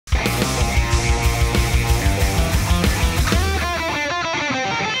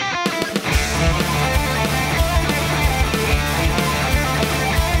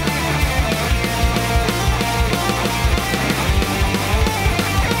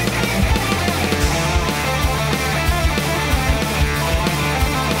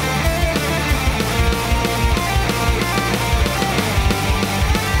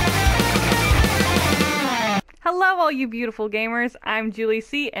all you beautiful gamers. I'm Julie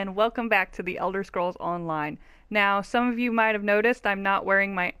C, and welcome back to the Elder Scrolls Online. Now, some of you might have noticed I'm not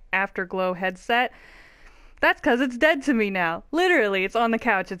wearing my afterglow headset. That's because it's dead to me now. Literally, it's on the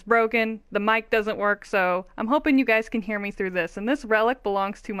couch. It's broken. The mic doesn't work, so I'm hoping you guys can hear me through this. And this relic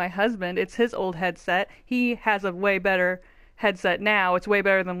belongs to my husband. It's his old headset. He has a way better headset now. It's way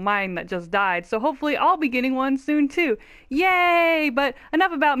better than mine that just died. So hopefully I'll be getting one soon too. Yay! But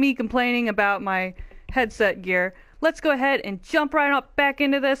enough about me complaining about my headset gear. Let's go ahead and jump right up back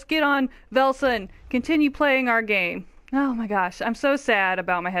into this, get on Velsa, and continue playing our game. Oh my gosh, I'm so sad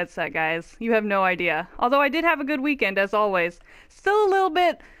about my headset, guys. You have no idea. Although I did have a good weekend, as always. Still a little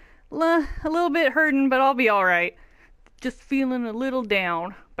bit hurting, but I'll be alright. Just feeling a little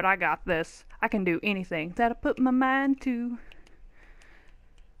down, but I got this. I can do anything that I put my mind to.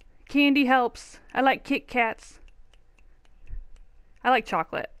 Candy helps. I like Kit Kats. I like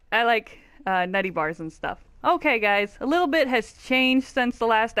chocolate. I like nutty bars and stuff. Okay, guys, a little bit has changed since the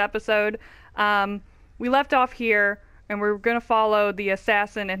last episode. We left off here, and we're going to follow the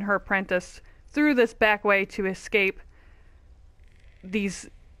assassin and her apprentice through this back way to escape these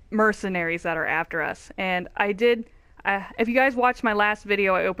mercenaries that are after us. And I did, if you guys watched my last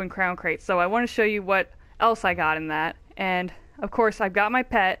video, I opened crown crates, so I want to show you what else I got in that. And, of course, I've got my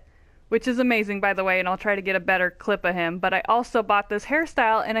pet, which is amazing, by the way, and I'll try to get a better clip of him. But I also bought this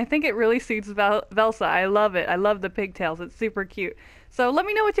hairstyle, and I think it really suits Velsa. I love it. I love the pigtails. It's super cute. So let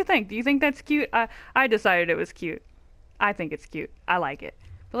me know what you think. Do you think that's cute? I decided it was cute. I think it's cute. I like it.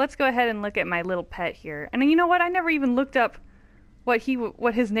 But let's go ahead and look at my little pet here. And you know what? I never even looked up what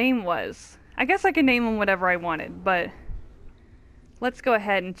his name was. I guess I could name him whatever I wanted, but let's go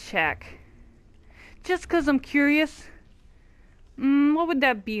ahead and check. Just 'cause I'm curious. What would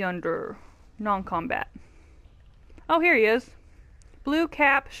that be under non-combat? Oh, here he is. Blue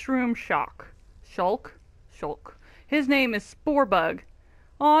Cap Shroom Shulk. His name is Sporebug.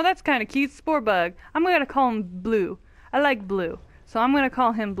 Oh, that's kind of cute, Sporebug. I'm going to call him Blue. I like Blue, so I'm going to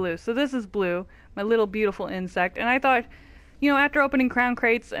call him Blue. So this is Blue, my little beautiful insect. And I thought, after opening crown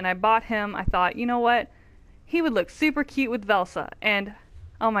crates and I bought him, I thought, you know what? He would look super cute with Velsa. And,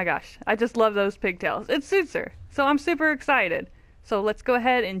 oh my gosh, I just love those pigtails. It suits her. So I'm super excited. So let's go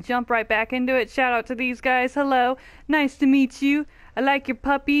ahead and jump right back into it. Shout out to these guys. Hello. Nice to meet you. I like your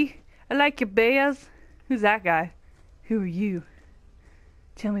puppy. I like your bears. Who's that guy? Who are you?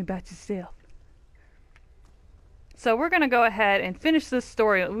 Tell me about yourself. So we're going to go ahead and finish this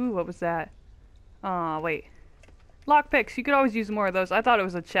story. Ooh, what was that? Aw, wait. Lockpicks. You could always use more of those. I thought it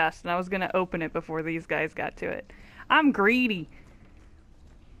was a chest, and I was going to open it before these guys got to it. I'm greedy.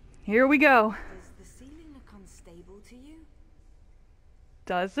 Here we go.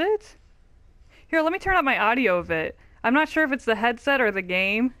 Does it? Here, let me turn up my audio a bit. I'm not sure if it's the headset or the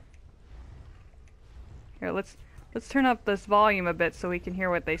game. Here, let's turn up this volume a bit so we can hear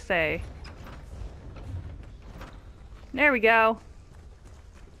what they say. There we go.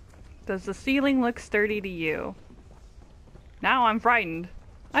 Does the ceiling look sturdy to you? Now I'm frightened.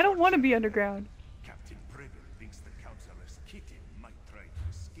 I don't want to be underground. Captain Bribble thinks the Councillor's kitten might try to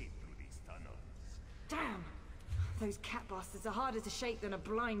escape through these tunnels. Damn! Those cat bastards are harder to shake than a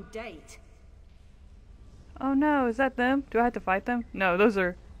blind date. Oh no, is that them? Do I have to fight them? No, those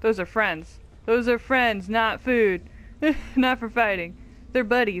are friends. Those are friends, not food. Not for fighting. They're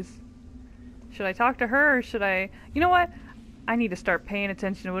buddies. Should I talk to her or should I... You know what? I need to start paying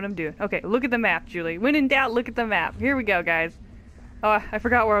attention to what I'm doing. Okay, look at the map, Julie. When in doubt, look at the map. Here we go, guys. Oh, I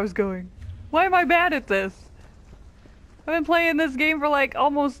forgot where I was going. Why am I bad at this? I've been playing this game for like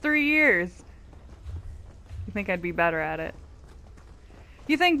almost 3 years. You think I'd be better at it?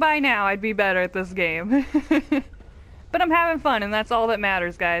 You think by now I'd be better at this game. But I'm having fun, and that's all that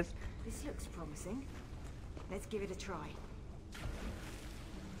matters, guys. This looks promising. Let's give it a try.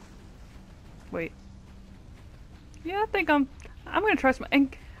 Wait. Yeah, I think I'm gonna trust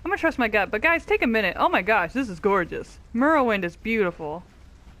my gut. But guys, take a minute. Oh my gosh, this is gorgeous. Morrowind is beautiful.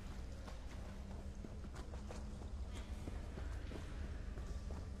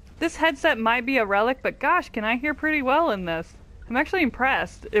 This headset might be a relic, but gosh, can I hear pretty well in this? I'm actually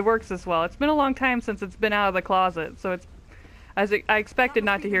impressed it works this well. It's been a long time since it's been out of the closet, so it's... I expected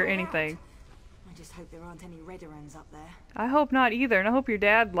not to hear anything. I just hope there aren't any Redderons up there. I hope not either, and I hope your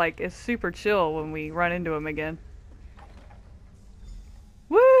dad, is super chill when we run into him again.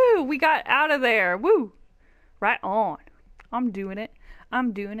 Woo! We got out of there! Woo! Right on. I'm doing it.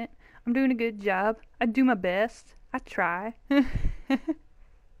 I'm doing it. I'm doing a good job. I do my best. I try.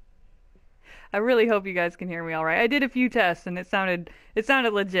 I really hope you guys can hear me all right. I did a few tests and it sounded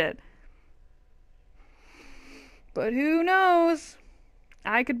legit. But who knows?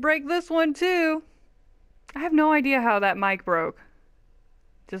 I could break this one too. I have no idea how that mic broke.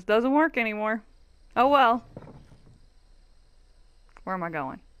 Just doesn't work anymore. Oh well. Where am I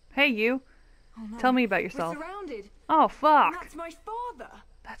going? Hey, you. Oh, no. Tell me about We're yourself. surrounded. Oh, And fuck. that's my father.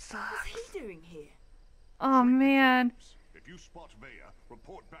 That sucks. What's he doing here? Oh, man. If you spot Veya,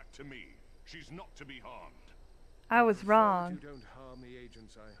 report back to me. She's not to be harmed. I was wrong. You don't harm the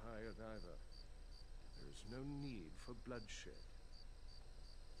agents I hired either. There is no need for bloodshed.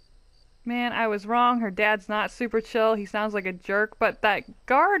 Man, I was wrong. Her dad's not super chill. He sounds like a jerk. But that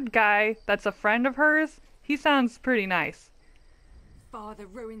guard guy that's a friend of hers, he sounds pretty nice. Father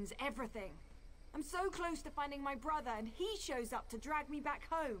ruins everything. I'm so close to finding my brother, and he shows up to drag me back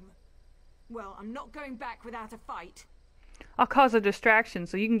home. Well, I'm not going back without a fight. I'll cause a distraction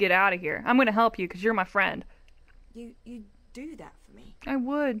so you can get out of here. I'm going to help you because you're my friend. You do that for me. I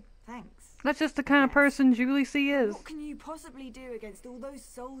would. Thanks. That's just the kind of person Julie C is. What can you possibly do against all those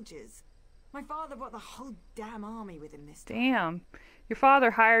soldiers? My father brought the whole damn army with him this time. Damn. Your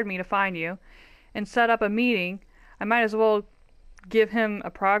father hired me to find you and set up a meeting. I might as well give him a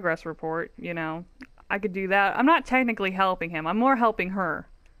progress report, you know. I could do that. I'm not technically helping him. I'm more helping her.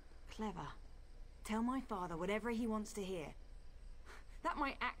 Clever. Tell my father whatever he wants to hear. That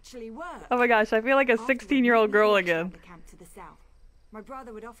might actually work. Oh my gosh, I feel like a Afterward, 16-year-old girl we again. tried the camp to the south. My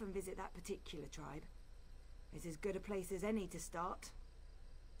brother would often visit that particular tribe. It's as good a place as any to start.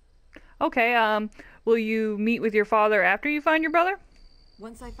 Okay, will you meet with your father after you find your brother?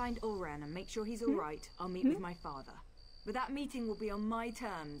 Once I find Ulran and make sure he's all right, I'll meet with my father. But that meeting will be on my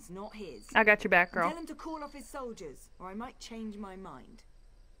terms, not his. I got your back, girl. Tell him to call off his soldiers, or I might change my mind.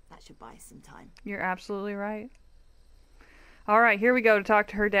 That should buy us some time. You're absolutely right. Alright, here we go to talk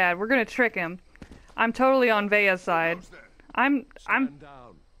to her dad. We're gonna trick him. I'm totally on Veya's side. I'm Stand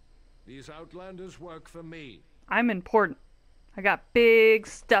down. These outlanders work for me. important. I got big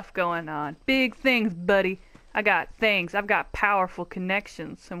stuff going on. Big things, buddy. I got things. I've got powerful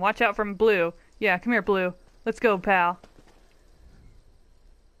connections. And watch out from Blue. Yeah, come here, Blue. Let's go, pal.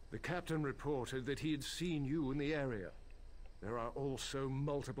 The captain reported that he had seen you in the area. There are also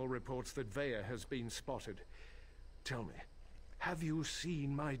multiple reports that Veya has been spotted. Tell me, have you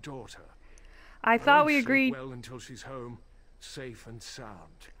seen my daughter? I thought we Sleep agreed. well until she's home, safe and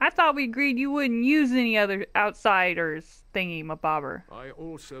sound. I thought we agreed you wouldn't use any other outsiders thingy mabobber. I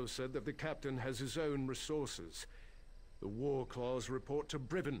also said that the captain has his own resources. The war claws report to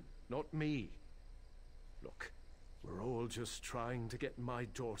Bribben, not me. Look, we're all just trying to get my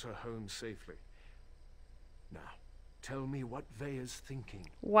daughter home safely. Now, tell me what Veya's thinking.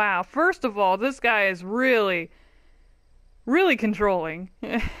 Wow, first of all, this guy is really controlling.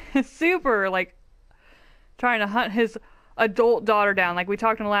 Super, like, trying to hunt his adult daughter down. Like we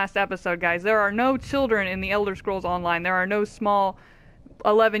talked in the last episode, guys. There are no children in the Elder Scrolls Online. There are no small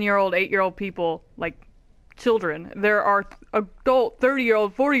 11-year-old, 8-year-old people, like, children. There are adult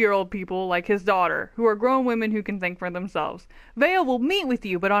 30-year-old, 40-year-old people like his daughter, who are grown women who can think for themselves. Veya will meet with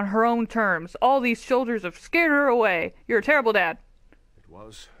you, but on her own terms. All these soldiers have scared her away. You're a terrible dad. It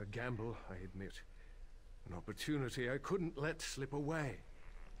was a gamble, I admit. An opportunity I couldn't let slip away.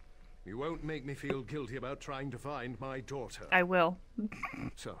 You won't make me feel guilty about trying to find my daughter. I will.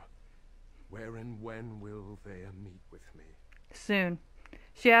 So, where and when will Veya meet with me? Soon.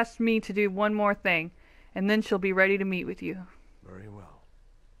 She asked me to do one more thing, and then she'll be ready to meet with you. Very well.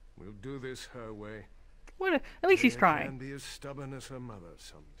 We'll do this her way. At least he's Veya trying. can be as stubborn as her mother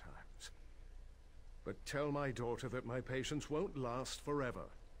sometimes. But tell my daughter that my patience won't last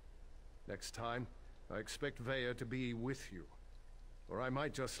forever. Next time, I expect Veya to be with you. Or I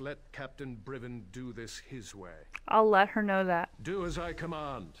might just let Captain Bribben do this his way. I'll let her know that. Do as I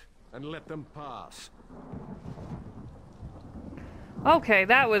command, and let them pass. Okay,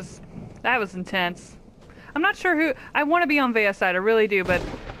 that was intense. I'm not sure who... I want to be on Veya's side, I really do, but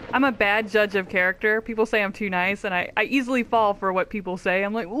I'm a bad judge of character. People say I'm too nice, and I easily fall for what people say.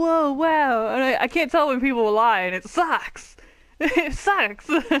 I'm like, whoa, wow, and I can't tell when people lie, and it sucks. It sucks.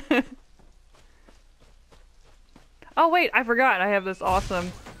 Oh wait, I forgot. I have this awesome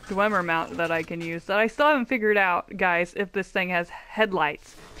Dwemer mount that I can use that I still haven't figured out, guys, if this thing has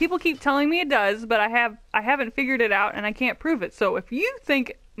headlights. People keep telling me it does, but I haven't figured it out and I can't prove it. So if you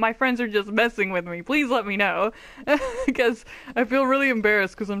think my friends are just messing with me, please let me know. Because I feel really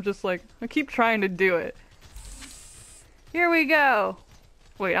embarrassed because I'm just like, I keep trying to do it. Here we go.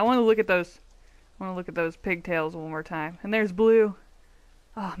 Wait, I want to look at those. I want to look at those pigtails one more time. And there's Blue.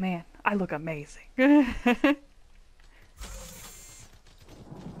 Oh man, I look amazing.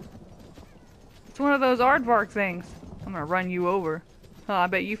 It's one of those aardvark things. I'm gonna run you over. Oh, I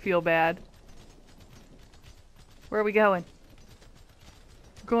bet you feel bad. Where are we going?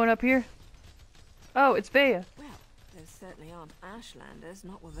 Going up here? Oh, it's Veya. Well, those certainly aren't Ashlanders,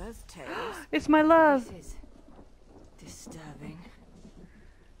 not with those tails. It's my love. This is disturbing.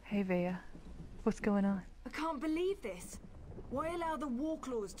 Hey, Veya. What's going on? I can't believe this. Why allow the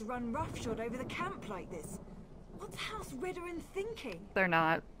Warclaws to run roughshod over the camp like this? What's House Ridderin thinking? They're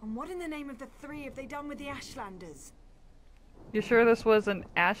not. And what in the name of the three have they done with the Ashlanders? You sure this was an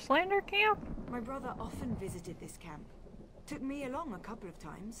Ashlander camp? My brother often visited this camp. Took me along a couple of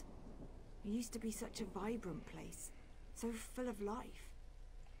times. It used to be such a vibrant place. So full of life.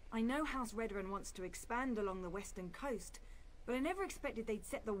 I know House Ridderin wants to expand along the western coast, but I never expected they'd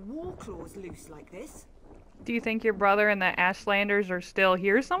set the Warclaws loose like this. Do you think your brother and the Ashlanders are still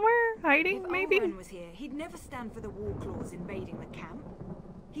here somewhere? Hiding, If maybe? Oren was here, he'd never stand for the Warclaws invading the camp.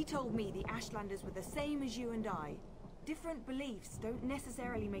 He told me the Ashlanders were the same as you and I. Different beliefs don't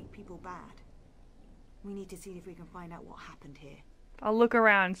necessarily make people bad. We need to see if we can find out what happened here. I'll look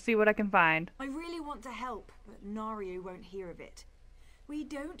around and see what I can find. I really want to help, but Naryu won't hear of it. We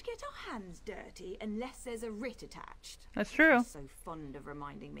don't get our hands dirty unless there's a writ attached. That's true. She's so fond of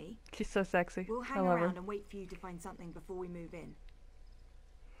reminding me. She's so sexy. We'll I hang love around her. and wait for you to find something before we move in.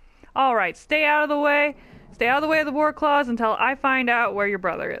 Alright, stay out of the way. Stay out of the way of the Warclaws until I find out where your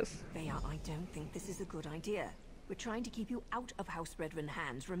brother is. Veya, I don't think this is a good idea. We're trying to keep you out of House Ridderin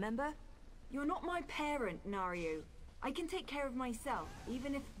hands, remember? You're not my parent, Naryu. I can take care of myself,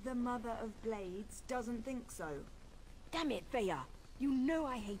 even if the Mother of Blades doesn't think so. Damn it, Veya. You know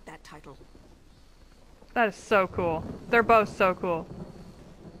I hate that title. That is so cool. They're both so cool.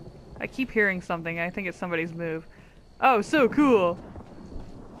 I keep hearing something. I think it's somebody's move. Oh, so cool.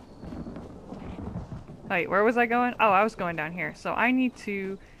 Wait, where was I going? Oh, I was going down here. So I need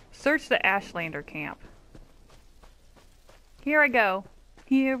to search the Ashlander camp. Here I go.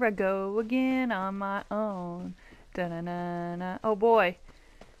 Here I go again on my own. Da-na-na-na. Oh boy.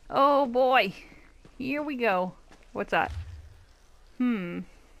 Oh boy. Here we go. What's that?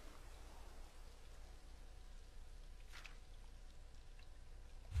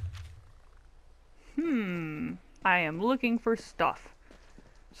 I am looking for stuff.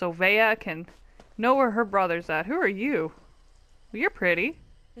 So Veya can know where her brother's at. Who are you? Well, you're pretty.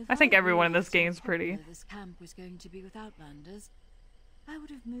 I think everyone in this game's pretty. If this camp was going to be with Outlanders, I would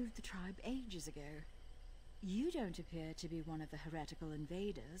have moved the tribe ages ago. You don't appear to be one of the heretical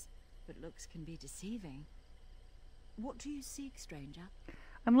invaders, but looks can be deceiving. What do you seek, stranger?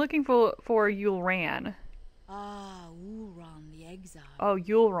 I'm looking for Yulran. Ah, Ulran the exile. Oh,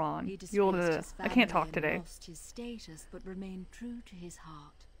 Yulran. He disgraced his I can't family talk and today. lost his status, but remained true to his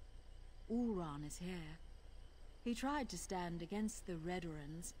heart. Ulran is here. He tried to stand against the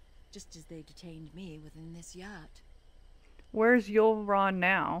Redderans, just as they detained me within this yurt. Where's Yulran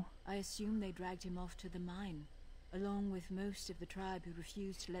now? I assume they dragged him off to the mine, along with most of the tribe who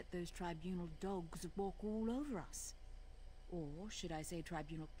refused to let those tribunal dogs walk all over us. Or should I say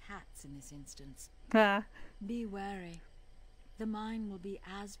tribunal cats in this instance? Ha. Be wary. The mine will be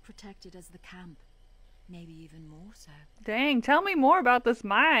as protected as the camp, maybe even more so. Dang, tell me more about this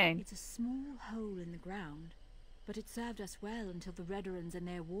mine. It's a small hole in the ground, but it served us well until the Redderans and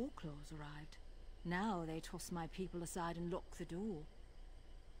their Warclaws arrived. Now they toss my people aside and lock the door.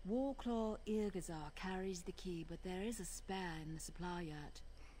 Warclaw Irgazar carries the key, but there is a spare in the supply yurt.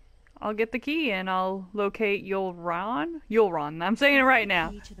 I'll get the key and I'll locate Yulran. Yulran. I'm saying it right now.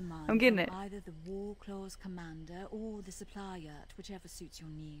 Key to the mine I'm getting from it. either the Warclaw's commander or the supply yurt, whichever suits your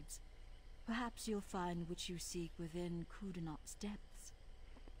needs. Perhaps you'll find what you seek within Kudanot's depths.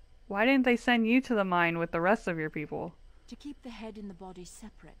 Why didn't they send you to the mine with the rest of your people? To keep the head and the body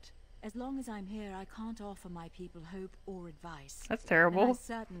separate. As long as I'm here, I can't offer my people hope or advice. That's And I terrible.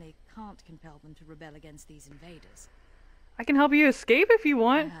 certainly can't compel them to rebel against these invaders. I can help you escape if you I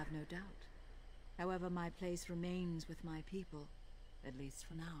want. have no doubt. However, my place remains with my people, at least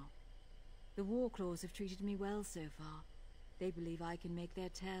for now. The Warclaws have treated me well so far. They believe I can make their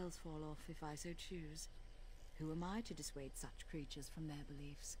tails fall off if I so choose. Who am I to dissuade such creatures from their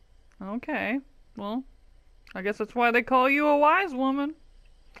beliefs? Okay. Well, I guess that's why they call you a wise woman.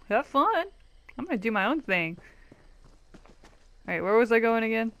 Have fun. I'm gonna do my own thing. Alright, where was I going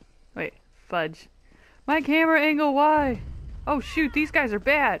again? Wait, fudge. My camera angle, why? Oh shoot, these guys are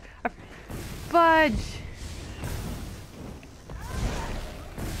bad. Fudge!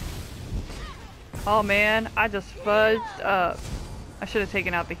 Oh man, I just fudged up. I should have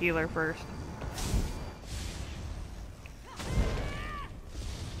taken out the healer first.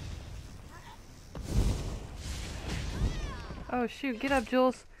 Oh shoot, get up,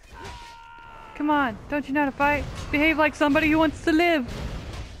 Jules. Come on, don't you know how to fight? Behave like somebody who wants to live.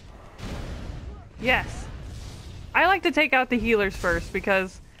 Yes. I like to take out the healers first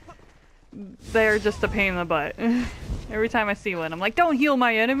because they're just a pain in the butt. Every time I see one, I'm like, don't heal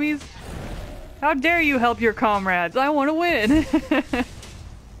my enemies! How dare you help your comrades? I want to win!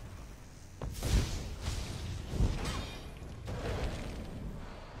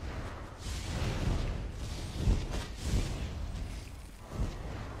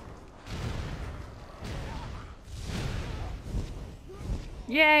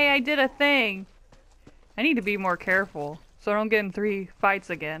 Yay, I did a thing! I need to be more careful, so I don't get in 3 fights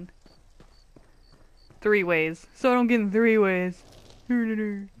again. 3 ways. So I don't get in 3 ways.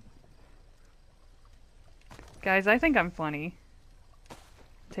 Guys, I think I'm funny.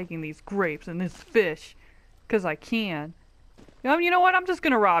 Taking these grapes and this fish. Because I can. You know what? I'm just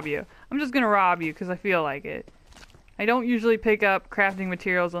gonna rob you. I'm just gonna rob you because I feel like it. I don't usually pick up crafting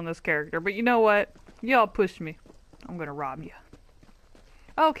materials on this character, but you know what? Y'all pushed me. I'm gonna rob you.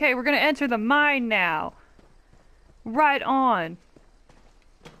 Okay, we're gonna enter the mine now. Right on.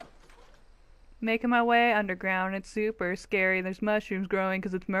 Making my way underground. It's super scary. There's mushrooms growing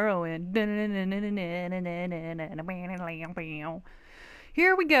because it's Morrowind.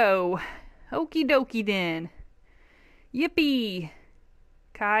 Here we go. Okie dokie then. Yippee.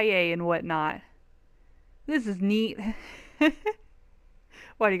 Kaye and whatnot. This is neat.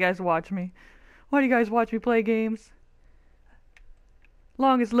 Why do you guys watch me? Why do you guys watch me play games?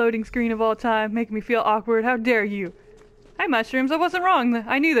 Longest loading screen of all time, making me feel awkward. How dare you? Hi, mushrooms. I wasn't wrong.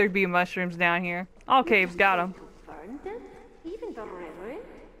 I knew there'd be mushrooms down here. All caves got them.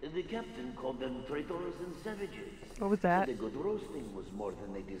 The captain called them traitors and savages. What was that? The good roasting was more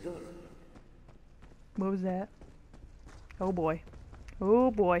than they deserved. What was that? Oh boy. Oh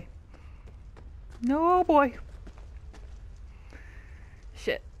boy. No boy.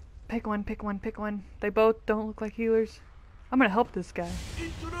 Shit. Pick one, pick one, pick one. They both don't look like healers. I'm gonna help this guy.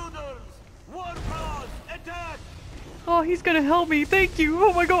 Intruders! Warpaws! Attack! Oh, he's gonna help me. Thank you.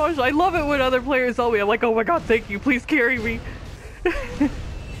 Oh my gosh. I love it when other players help me. I'm like, oh my god, thank you. Please carry me.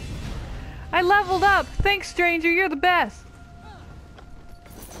 I leveled up. Thanks, stranger. You're the best.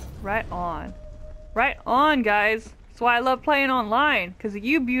 Right on. Right on, guys. That's why I love playing online. Because of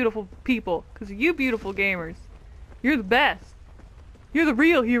you beautiful people. Because of you beautiful gamers. You're the best. You're the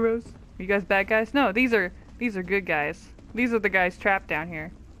real heroes. Are you guys bad guys? No, these are good guys. These are the guys trapped down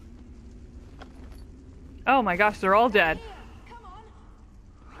here. Oh my gosh, they're all dead.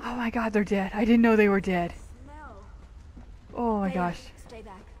 Oh my god, they're dead. I didn't know they were dead. Oh my gosh. Stay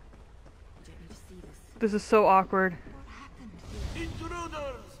back. You don't need to see this. This is so awkward.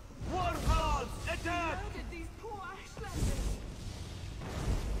 Intruders! Warpaws! Attack! These poor Ashlanders.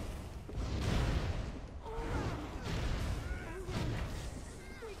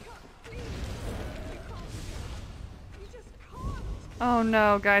 Oh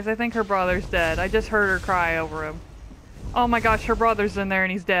no, guys, I think her brother's dead. I just heard her cry over him. Oh my gosh, her brother's in there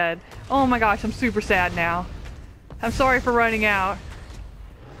and he's dead. Oh my gosh, I'm super sad now. I'm sorry for running out.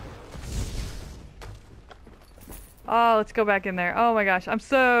 Oh, let's go back in there. Oh my gosh, I'm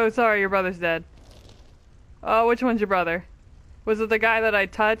so sorry your brother's dead. Oh, which one's your brother? Was it the guy that I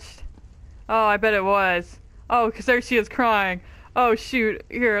touched? Oh, I bet it was. Oh, because there she is crying. Oh shoot,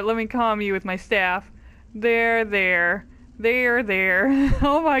 here, let me calm you with my staff. There.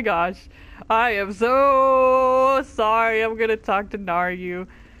 Oh my gosh. I am so sorry. I'm gonna talk to Naryu.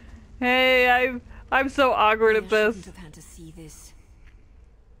 Hey, I'm so awkward at I this. shouldn't have had to see this.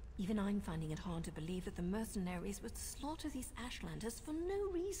 Even I'm finding it hard to believe that the mercenaries would slaughter these Ashlanders for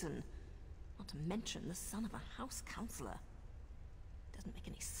no reason. Not to mention the son of a house counselor. Doesn't make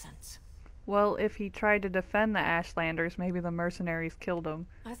any sense. Well, if he tried to defend the Ashlanders, maybe the mercenaries killed him.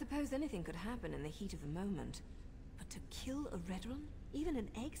 I suppose anything could happen in the heat of the moment. But to kill a Redrun? Even an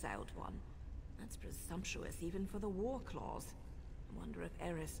exiled one? That's presumptuous even for the war clause. I wonder if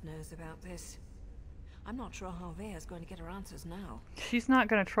Eris knows about this. I'm not sure how Veya's going to get her answers now. She's not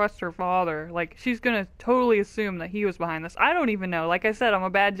gonna trust her father. Like, she's gonna totally assume that he was behind this. I don't even know. Like I said, I'm a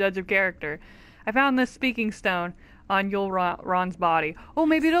bad judge of character. I found this speaking stone on Yul Ron's body. Oh,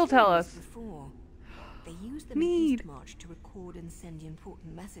 maybe it'll tell us. Before. They use them in Eastmarch to record and send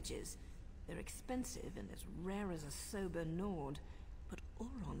important messages. They're expensive and as rare as a sober Nord. But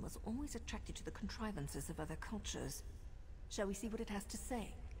Oron was always attracted to the contrivances of other cultures. Shall we see what it has to say?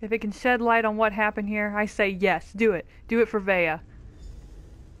 If it can shed light on what happened here, I say yes. Do it. Do it for Veya.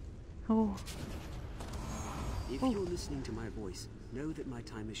 Oh. If you're listening to my voice, know that my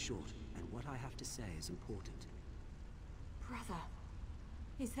time is short, and what I have to say is important. Brother,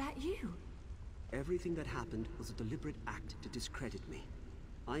 is that you? Everything that happened was a deliberate act to discredit me.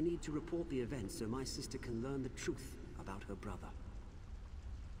 I need to report the events so my sister can learn the truth about her brother.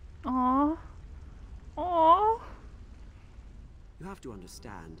 Aww. Aww. You have to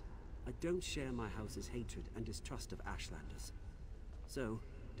understand, I don't share my house's hatred and distrust of Ashlanders. So,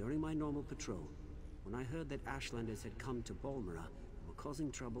 during my normal patrol, when I heard that Ashlanders had come to Balmora and were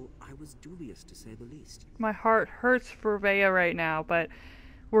causing trouble, I was dubious to say the least. My heart hurts for Veya right now, but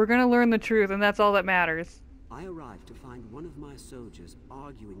we're gonna learn the truth, and that's all that matters. I arrived to find one of my soldiers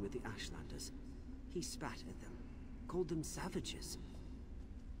arguing with the Ashlanders. He spat at them, called them savages.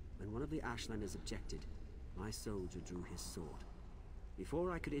 When one of the Ashlanders objected, my soldier drew his sword.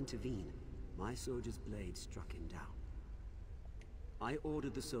 Before I could intervene, my soldier's blade struck him down. I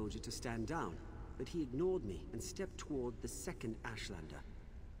ordered the soldier to stand down, but he ignored me and stepped toward the second Ashlander.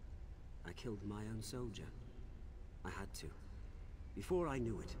 I killed my own soldier. I had to. Before I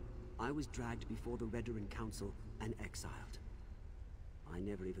knew it, I was dragged before the Redoran Council and exiled. I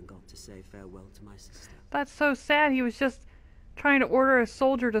never even got to say farewell to my sister. That's so sad. He was just trying to order a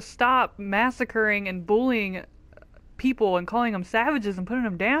soldier to stop massacring and bullying people and calling them savages and putting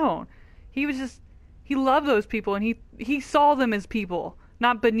them down. He loved those people, and he saw them as people,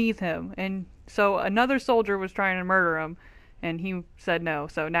 not beneath him. And so another soldier was trying to murder him, and he said no,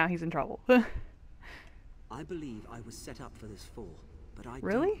 so now he's in trouble. I believe I was set up for this fall, but I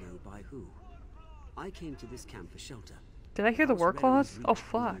Really? don't know by who. I came to this camp for shelter. Did I hear the House war clause? Redoran's Oh, reach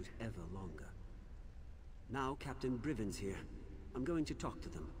fuck. grows ever longer. Now Captain Briven's here. I'm going to talk to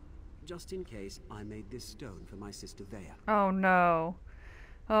them, just in case I made this stone for my sister Veya. Oh, no.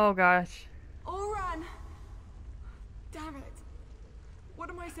 Oh, gosh. Oran! Damn it. What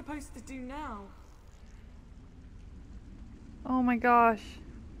am I supposed to do now? Oh, my gosh.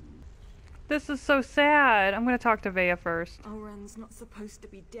 This is so sad. I'm gonna talk to Veya first. Oran's not supposed to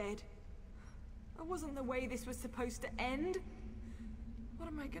be dead. That wasn't the way this was supposed to end. What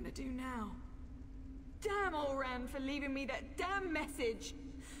am I gonna do now? Damn Oran for leaving me that damn message!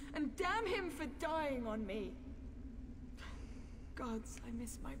 And damn him for dying on me! Gods, I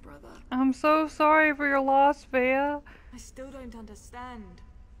miss my brother. I'm so sorry for your loss, Veya. I still don't understand.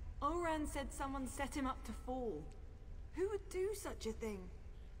 Oran said someone set him up to fall. Who would do such a thing?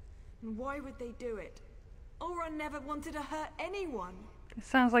 And why would they do it? Oran never wanted to hurt anyone. It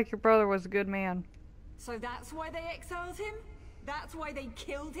sounds like your brother was a good man. So that's why they exiled him? That's why they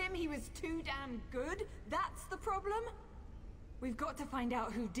killed him? He was too damn good? That's the problem? We've got to find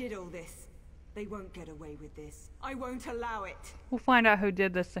out who did all this. They won't get away with this. I won't allow it. We'll find out who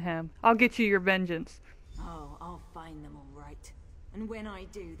did this to him. I'll get you your vengeance. Oh, I'll find them all right. And when I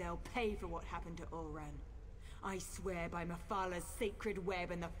do, they'll pay for what happened to Oran. I swear by Mafala's sacred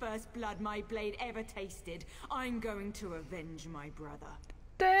web and the first blood my blade ever tasted, I'm going to avenge my brother.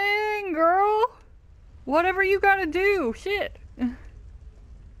 Dang, girl. Whatever you gotta do. Shit.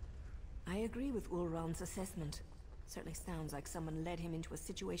 I agree with Ulron's assessment. Certainly sounds like someone led him into a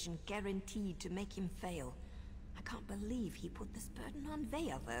situation guaranteed to make him fail. I can't believe he put this burden on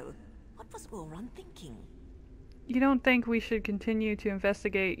Veya, though. What was Ulron thinking? You don't think we should continue to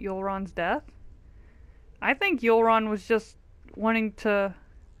investigate Yulron's death? I think Yulron was just wanting to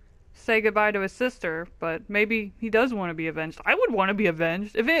say goodbye to his sister, but maybe he does want to be avenged. I would want to be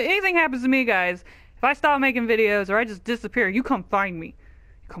avenged. If anything happens to me, guys, if I stop making videos or I just disappear, you come find me.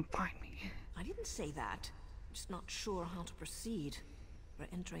 You come find me. I didn't say that. I'm just not sure how to proceed. We're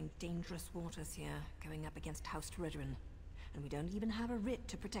entering dangerous waters here, going up against House Redoran. And we don't even have a writ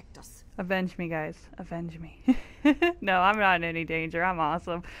to protect us. Avenge me, guys. Avenge me. No, I'm not in any danger. I'm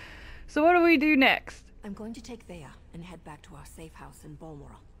awesome. So what do we do next? I'm going to take Veya and head back to our safe house in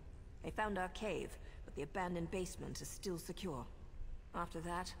Balmora. They found our cave, but the abandoned basement is still secure. After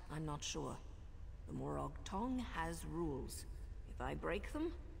that, I'm not sure. The Morag Tong has rules. If I break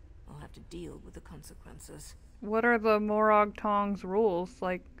them, I'll have to deal with the consequences. What are the Morag Tong's rules?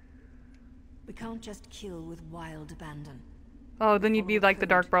 Like, We can't just kill with wild abandon. oh, then you'd be like the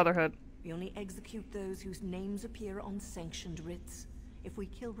Dark Brotherhood. We only execute those whose names appear on sanctioned writs. If we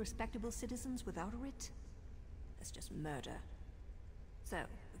kill respectable citizens without a writ, that's just murder. So,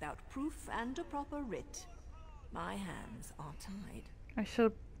 without proof and a proper writ, my hands are tied.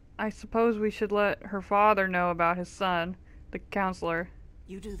 I suppose we should let her father know about his son, the counselor.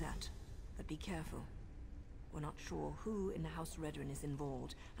 You do that, but be careful. We're not sure who in House Redoran is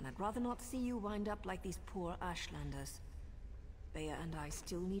involved, and I'd rather not see you wind up like these poor Ashlanders. Veya and I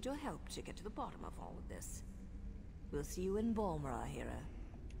still need your help to get to the bottom of all of this. We'll see you in Balmora, Hera.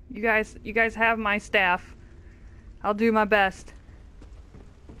 You guys have my staff. I'll do my best.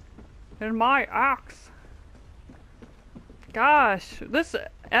 And my axe. Gosh, this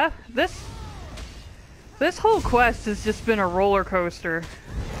whole quest has just been a roller coaster.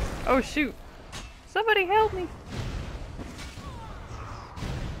 Oh shoot. Somebody help me.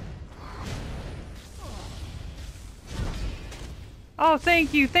 Oh,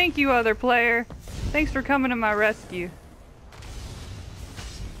 thank you, other player. Thanks for coming to my rescue.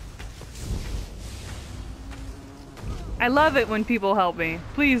 I love it when people help me.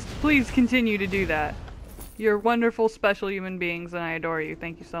 Please continue to do that. You're wonderful, special human beings, and I adore you.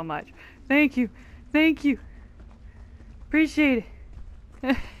 Thank you so much. Thank you. Appreciate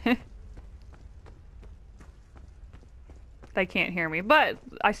it. They can't hear me, but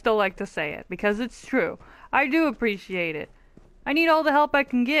I still like to say it because it's true. I do appreciate it. I need all the help I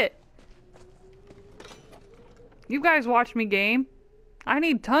can get. You guys watch me game. I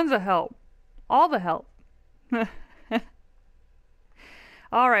need tons of help. All the help.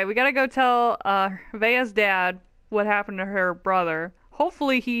 Alright, we gotta go tell Veya's dad what happened to her brother.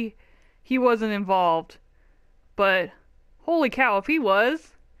 Hopefully he wasn't involved. But holy cow, if he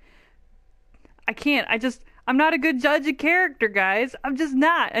was, I'm not a good judge of character, guys. I'm just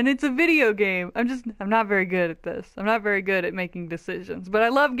not. And it's a video game. I'm not very good at this. I'm not very good at making decisions. But I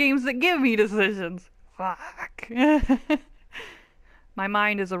love games that give me decisions. Fuck. My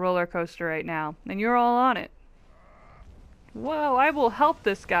mind is a roller coaster right now. And you're all on it. Whoa, I will help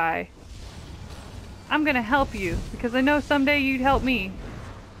this guy. I'm gonna help you. Because I know someday you'd help me.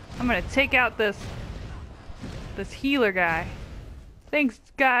 I'm gonna take out this healer guy. Thanks,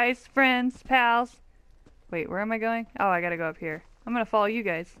 guys, friends, pals. Wait, where am I going? Oh, I gotta go up here. I'm gonna follow you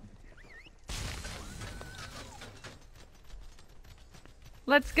guys.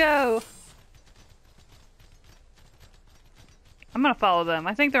 Let's go! I'm gonna follow them.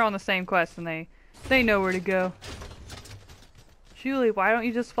 I think they're on the same quest and they know where to go. Julie, why don't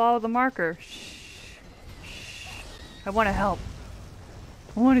you just follow the marker? Shh. Shh. I wanna help.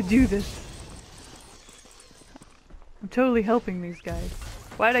 I wanna do this. I'm totally helping these guys.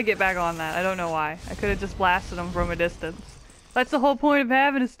 Why did I get back on that? I don't know why. I could have just blasted them from a distance. That's the whole point of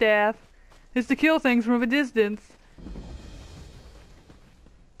having a staff, is to kill things from a distance.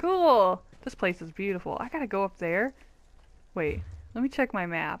 Cool. This place is beautiful. I gotta go up there. Wait, let me check my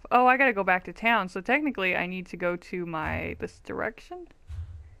map. Oh, I gotta go back to town, so technically I need to go to this direction?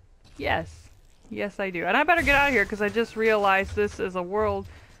 Yes. Yes, I do. And I better get out of here because I just realized this is a world...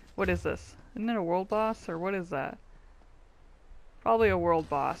 What is this? Isn't it a world boss, or what is that? Probably a world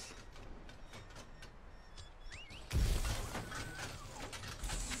boss.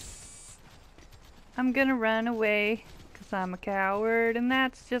 I'm gonna run away, cause I'm a coward, and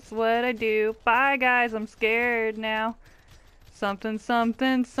that's just what I do. Bye guys, I'm scared now. Something,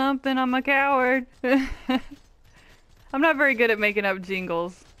 something, something, I'm a coward. I'm not very good at making up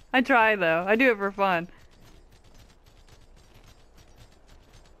jingles. I try though, I do it for fun.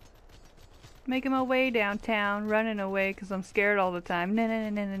 Making my way downtown, running away because I'm scared all the time. I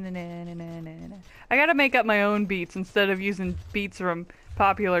gotta make up my own beats instead of using beats from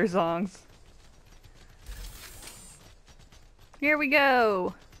popular songs. Here we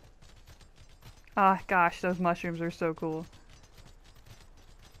go! Ah, oh, gosh, those mushrooms are so cool.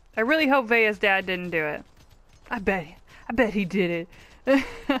 I really hope Veya's dad didn't do it. I bet he did it.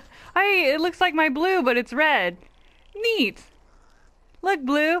 It looks like my blue, but it's red. Neat! Look,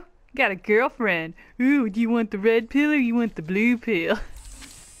 Blue! Got a girlfriend. Ooh, do you want the red pill or you want the blue pill?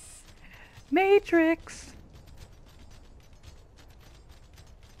 Matrix.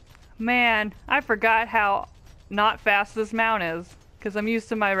 Man, I forgot how not fast this mount is. Because I'm used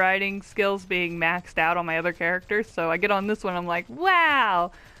to my riding skills being maxed out on my other characters. So I get on this one, I'm like,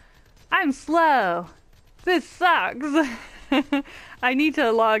 wow, I'm slow. This sucks. I need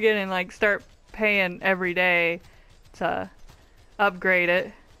to log in and like start paying every day to upgrade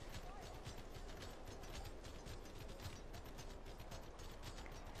it.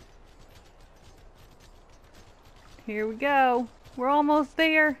 Here we go. We're almost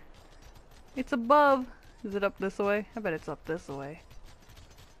there. It's above. Is it up this way? I bet it's up this way.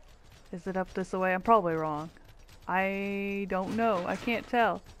 Is it up this way? I'm probably wrong. I don't know. I can't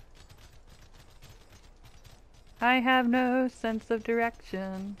tell. I have no sense of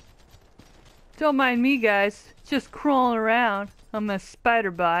direction. Don't mind me, guys. Just crawling around on my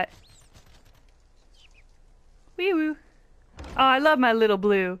spider bot. Wee woo. Oh, I love my little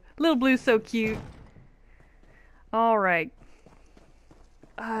Blue. Little Blue's so cute. Alright.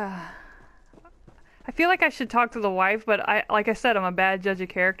 I feel like I should talk to the wife, but like I said, I'm a bad judge of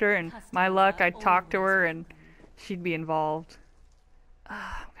character, and my luck, I'd talk to her and she'd be involved.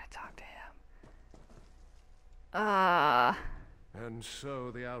 I'm gonna talk to him. And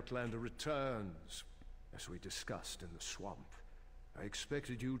so the Outlander returns, as we discussed in the swamp. I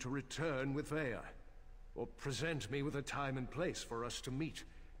expected you to return with Veya, or present me with a time and place for us to meet.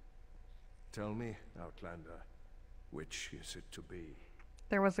 Tell me,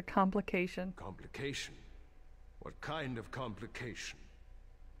 What kind of complication?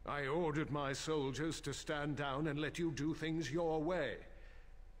 I ordered my soldiers to stand down and let you do things your way.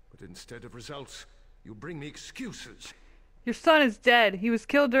 But instead of results, you bring me excuses. Your son is dead. He was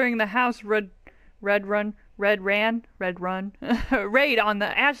killed during the house raid on the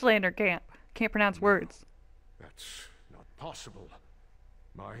Ashlander camp. Can't pronounce words. That's not possible.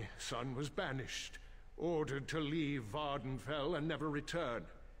 My son was banished, ordered to leave Vardenfell and never return.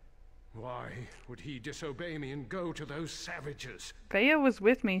 Why would he disobey me and go to those savages? Veya was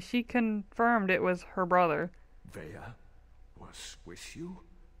with me. She confirmed it was her brother. Veya was with you?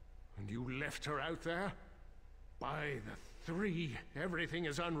 And you left her out there? By the three, everything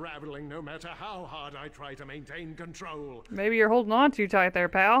is unraveling no matter how hard I try to maintain control. Maybe you're holding on too tight there,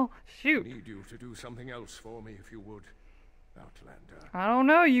 pal. Shoot. I need you to do something else for me if you would, Outlander. I don't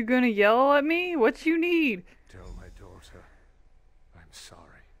know. You gonna yell at me? What you need? Tell my daughter I'm sorry.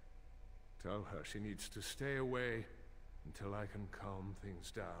 Tell her she needs to stay away until I can calm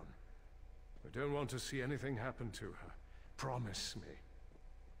things down. I don't want to see anything happen to her. Promise me.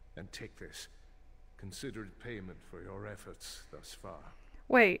 And take this. Consider it payment for your efforts thus far.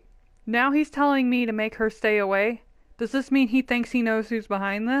 Wait. Now he's telling me to make her stay away? Does this mean he thinks he knows who's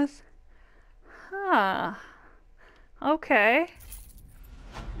behind this? Huh. Okay.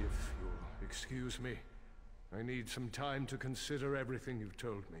 If you'll excuse me, I need some time to consider everything you've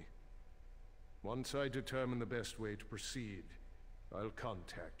told me. Once I determine the best way to proceed, I'll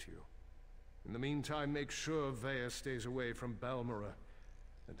contact you. In the meantime, make sure Veya stays away from Balmora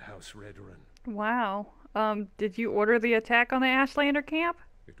and House Redoran. Wow. Did you order the attack on the Ashlander camp?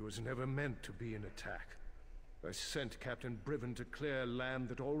 It was never meant to be an attack. I sent Captain Briven to clear land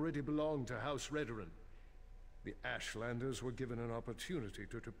that already belonged to House Redoran. The Ashlanders were given an opportunity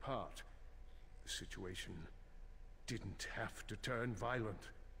to depart. The situation didn't have to turn violent.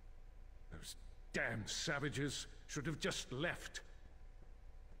 Those damn savages should have just left.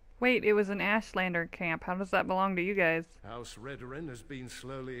 Wait, it was an Ashlander camp. How does that belong to you guys? House Redoran has been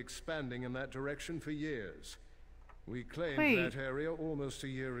slowly expanding in that direction for years. We claimed that area almost a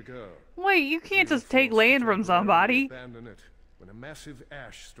year ago. Wait, you can't just take land from somebody. Abandon it when a massive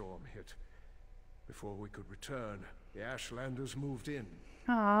ash storm hit. Before we could return, the Ashlanders moved in.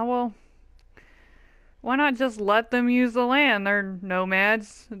 Ah, well, why not just let them use the land? They're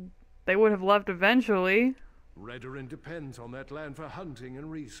nomads. They would have left eventually. Redoran depends on that land for hunting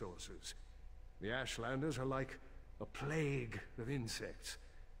and resources. The Ashlanders are like a plague of insects.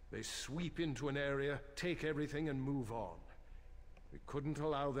 They sweep into an area, take everything, and move on. We couldn't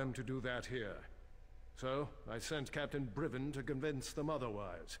allow them to do that here. So, I sent Captain Briven to convince them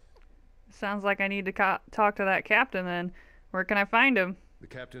otherwise. Sounds like I need to talk to that captain then. Where can I find him? The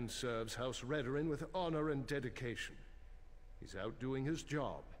captain serves House Redoran with honor and dedication. He's out doing his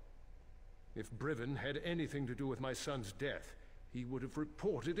job. If Briven had anything to do with my son's death, he would have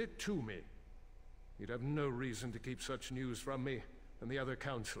reported it to me. He'd have no reason to keep such news from me and the other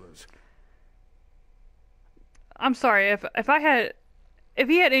counselors. I'm sorry, if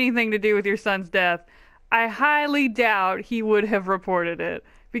he had anything to do with your son's death, I highly doubt he would have reported it,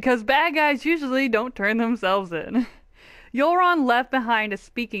 because bad guys usually don't turn themselves in. Yoron left behind a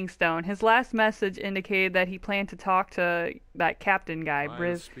speaking stone. His last message indicated that he planned to talk to that captain guy,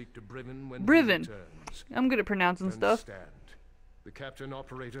 I'll speak to Briven when he Briven. returns. I'm good at pronouncing stuff. The captain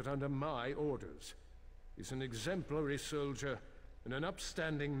operated under my orders. He's an exemplary soldier and an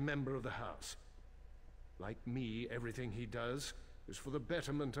upstanding member of the house. Like me, everything he does is for the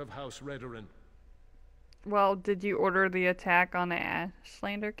betterment of House Redoran. Well, did you order the attack on the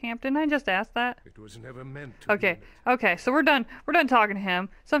Ashlander camp? Didn't I just ask that? It was never meant to Okay, be. okay, so we're done talking to him.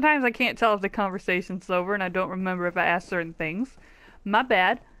 Sometimes I can't tell if the conversation's over and I don't remember if I asked certain things. My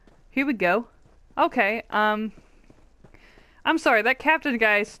bad. Here we go. Okay, I'm sorry, that captain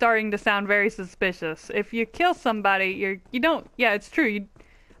guy is starting to sound very suspicious. If you kill somebody, yeah, it's true.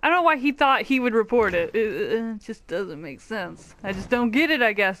 I don't know why he thought he would report it. It just doesn't make sense. I just don't get it,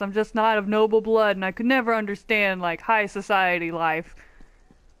 I guess. I'm just not of noble blood, and I could never understand, like, high society life.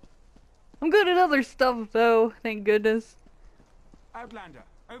 I'm good at other stuff, though, thank goodness. Outlander,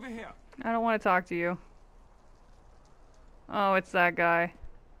 over here. I don't want to talk to you. Oh, it's that guy.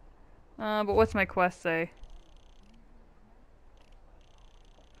 But what's my quest say?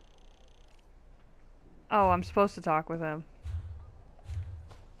 Oh, I'm supposed to talk with him.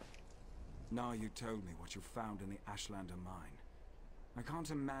 Naryu told me what you found in the Ashlander mine. I can't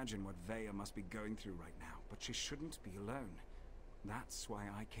imagine what Veya must be going through right now, but she shouldn't be alone. That's why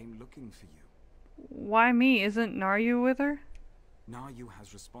I came looking for you. Why me? Isn't Naryu with her? Naryu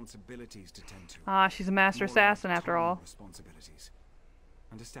has responsibilities to tend to. Ah, she's a master assassin after all. Responsibilities.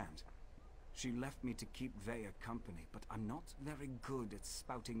 Understand? She left me to keep Veya company, but I'm not very good at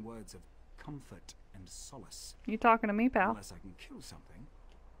spouting words of comfort and solace. You talking to me, pal? Unless I can kill something.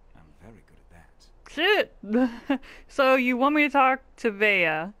 I'm very good at that. Shit! So you want me to talk to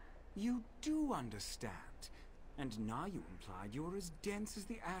Veya? You do understand. And Naryu implied you're as dense as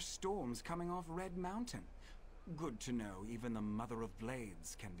the ash storms coming off Red Mountain. Good to know even the Mother of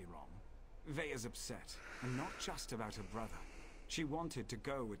Blades can be wrong. Veya's upset, and not just about her brother. She wanted to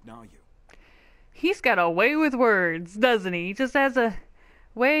go with Naryu. He's got a way with words, doesn't he? He just has a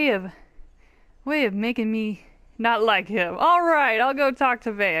way of making me not like him. All right, I'll go talk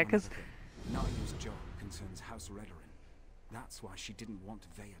to Veya, because Naryu's job concerns House Redoran. That's why she didn't want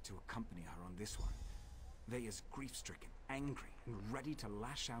Veya to accompany her on this one. Veya's grief-stricken, angry, and ready to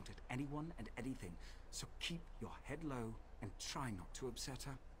lash out at anyone and anything. So keep your head low and try not to upset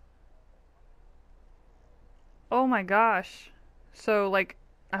her. oh my gosh. So, like,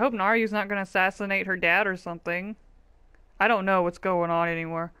 I hope Naryu's not gonna assassinate her dad or something. I don't know what's going on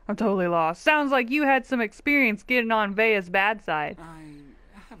anymore. I'm totally lost. Sounds like you had some experience getting on Veya's bad side.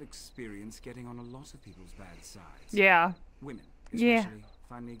 I have experience getting on a lot of people's bad sides. Yeah. Women, especially,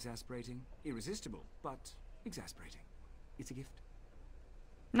 find me exasperating. Irresistible, but exasperating. It's a gift.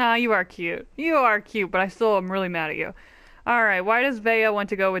 Nah, you are cute. You are cute, but I still am really mad at you. Alright, why does Veya want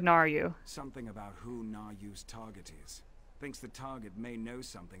to go with Naryu? Something about who Naryu's target is. Thinks the target may know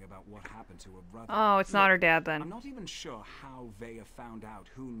something about what happened to her brother. Oh, it's not her dad then. I'm not even sure how Veya found out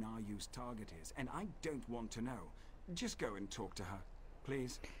who Naryu's target is, and I don't want to know. Just go and talk to her,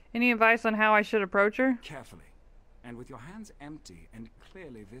 please. Any advice on how I should approach her? Carefully, and with your hands empty and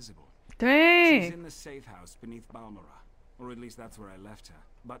clearly visible. Dang! She's in the safe house beneath Balmora, or at least that's where I left her.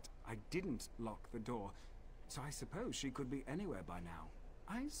 But I didn't lock the door, so I suppose she could be anywhere by now.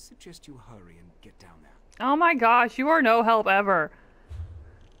 I suggest you hurry and get down there. Oh my gosh, you are no help ever.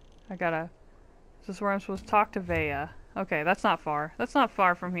 Is this where I'm supposed to talk to Veya? Okay, that's not far. That's not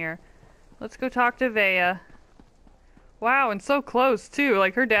far from here. Let's go talk to Veya. Wow, and so close too.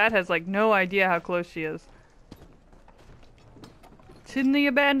 Like, her dad has like no idea how close she is. It's in the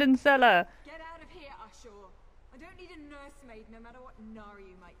abandoned cellar. Get out of here, Ashur. I don't need a nursemaid, no matter what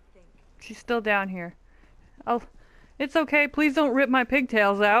Naryu might think. She's still down here. Oh, it's okay. Please don't rip my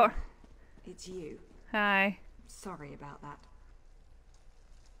pigtails out. It's you. Hi. Sorry about that.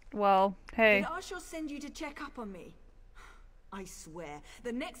 Well, hey. Did Ashur send you to check up on me? I swear,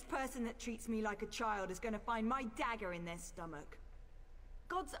 the next person that treats me like a child is going to find my dagger in their stomach.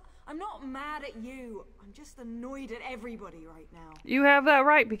 Gods, I'm not mad at you. I'm just annoyed at everybody right now. You have that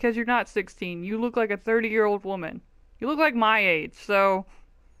right because you're not 16. You look like a 30-year-old woman. You look like my age, so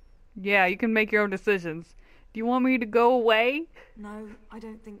yeah, you can make your own decisions. Do you want me to go away? No, I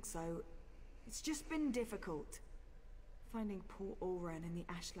don't think so. It's just been difficult. Finding poor Ulran in the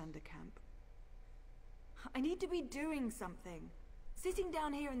Ashlander camp. I need to be doing something. Sitting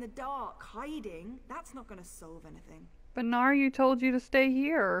down here in the dark, hiding, that's not going to solve anything. But Naryu told you to stay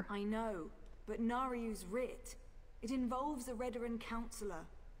here. I know, but Naryu's writ. It involves a Redoran counselor.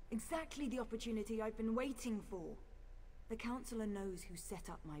 Exactly the opportunity I've been waiting for. The counselor knows who set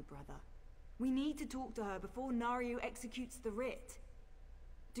up my brother. We need to talk to her before Naryu executes the writ.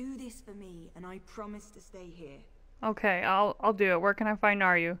 Do this for me, and I promise to stay here. Okay, I'll do it. Where can I find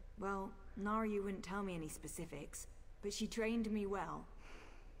Naryu? Well, Naryu wouldn't tell me any specifics, but she trained me well.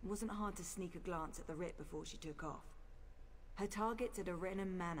 It wasn't hard to sneak a glance at the writ before she took off. Her target's at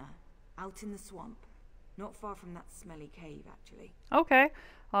Arenum Manor, out in the swamp. Not far from that smelly cave, actually. Okay,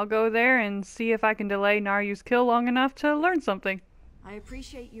 I'll go there and see if I can delay Naryu's kill long enough to learn something. I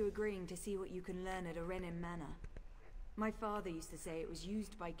appreciate you agreeing to see what you can learn at Arenum Manor. My father used to say it was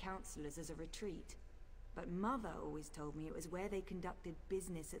used by counselors as a retreat, but Mother always told me it was where they conducted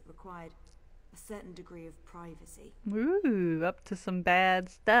business that required a certain degree of privacy. Ooh, up to some bad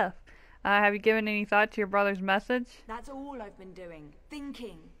stuff. Have you given any thought to your brother's message? That's all I've been doing.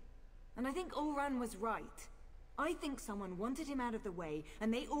 Thinking. And I think Ulran was right. I think someone wanted him out of the way,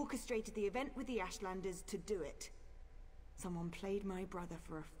 and they orchestrated the event with the Ashlanders to do it. Someone played my brother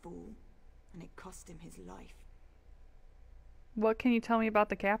for a fool, and it cost him his life. What can you tell me about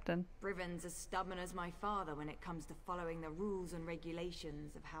the captain? Brivon's as stubborn as my father when it comes to following the rules and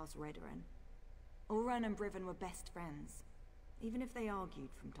regulations of House Redoran. Ulran and Brivon were best friends, even if they argued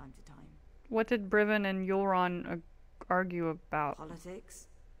from time to time. What did Brivon and Yulron argue about? Politics,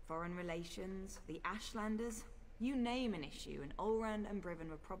 foreign relations, the Ashlanders. You name an issue, and Ulran and Brivon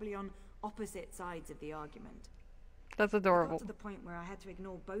were probably on opposite sides of the argument. That's I adorable. got to the point where I had to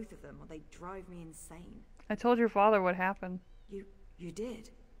ignore both of them or they'd drive me insane. I told your father what happened. You did?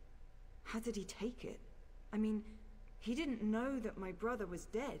 How did he take it? I mean, he didn't know that my brother was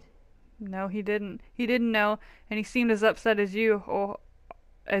dead. No, he didn't. He didn't know, and he seemed as upset as you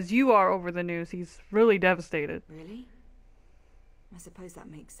are over the news. He's really devastated. Really? I suppose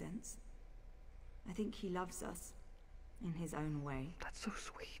that makes sense. I think he loves us, in his own way. That's so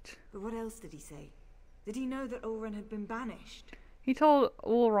sweet. But what else did he say? Did he know that Ulran had been banished? He told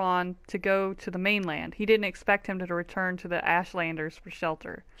Ulron to go to the mainland. He didn't expect him to return to the Ashlanders for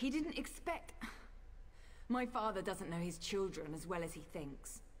shelter. He didn't expect... My father doesn't know his children as well as he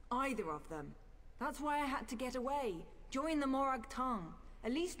thinks. Either of them. That's why I had to get away. Join the Morag Tongue.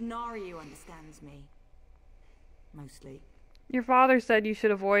 At least Naryu understands me. Mostly. Your father said you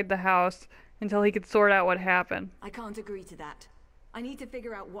should avoid the house until he could sort out what happened. I can't agree to that. I need to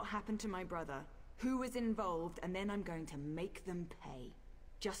figure out what happened to my brother, who was involved, and then I'm going to make them pay.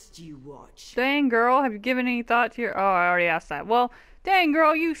 Just you watch. Dang, girl, have you given any thought to your... Oh, I already asked that. Well, dang,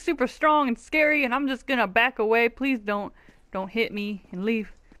 girl, you super strong and scary, and I'm just gonna back away. Please don't hit me and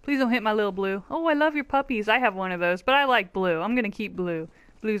leave. Please don't hit my little Blue. Oh, I love your puppies. I have one of those, but I like Blue. I'm gonna keep Blue.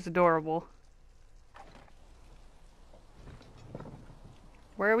 Blue's adorable.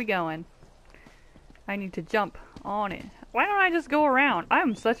 Where are we going? I need to jump on it. Why don't I just go around?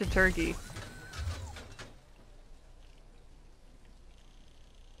 I'm such a turkey.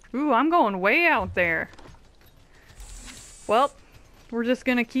 Ooh, I'm going way out there. Well, we're just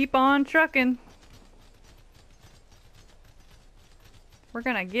gonna keep on trucking. We're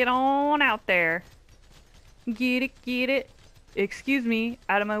gonna get on out there. Get it, get it. Excuse me,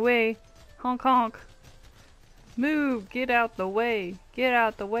 out of my way. Honk honk. Move, get out the way. Get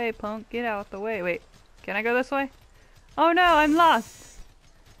out the way, punk. Get out the way. Wait, can I go this way? Oh no, I'm lost.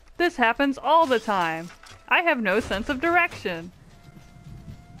 This happens all the time. I have no sense of direction.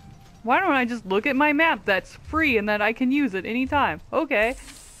 Why don't I just look at my map that's free and that I can use at any time? Okay.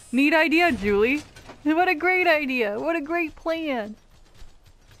 Neat idea, Julie. What a great idea. What a great plan.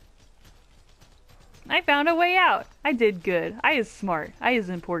 I found a way out. I did good. I is smart. I is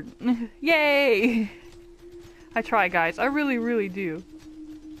important. Yay! I try, guys. I really, really do.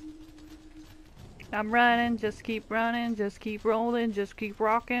 I'm running. Just keep running. Just keep rolling. Just keep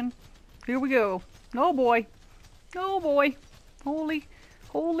rocking. Here we go. Oh boy. Oh boy.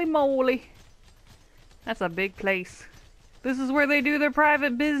 Holy moly. That's a big place. This is where they do their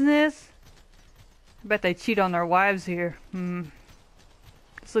private business. I bet they cheat on their wives here.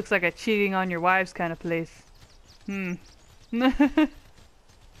 This looks like a cheating on your wives kind of place. How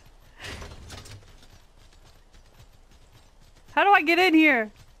do I get in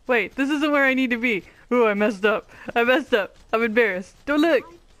here? Wait, this isn't where I need to be. Ooh, I messed up. I messed up. I'm embarrassed. Don't look.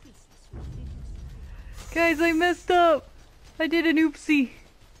 Guys, I messed up. I did an oopsie.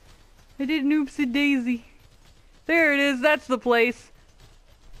 I did an oopsie daisy. There it is. That's the place.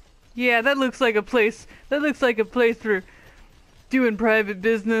 Yeah, that looks like a place. That looks like a place for doing private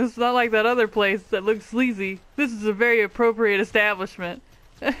business. Not like that other place that looks sleazy. This is a very appropriate establishment.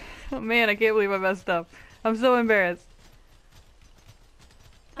 Oh man, I can't believe I messed up. I'm so embarrassed.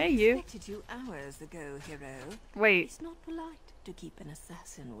 Hey, you. I expected you hours ago, hero. Wait. It's not polite to keep an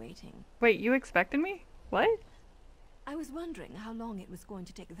assassin waiting. Wait, you expected me? What? I was wondering how long it was going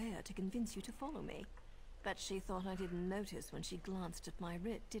to take Veya to convince you to follow me. But she thought I didn't notice when she glanced at my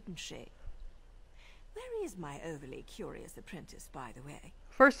writ, didn't she? Where is my overly curious apprentice, by the way?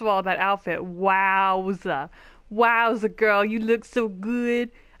 First of all, that outfit. Wowza. Wowza, girl. You look so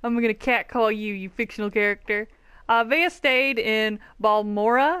good. I'm gonna catcall you, you fictional character. Veya stayed in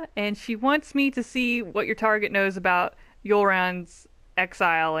Balmora, and she wants me to see what your target knows about Yulran's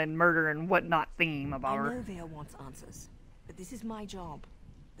exile and murder and whatnot theme about her. I know Veya wants answers, but this is my job.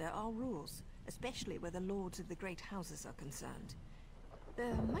 There are rules, especially where the lords of the great houses are concerned.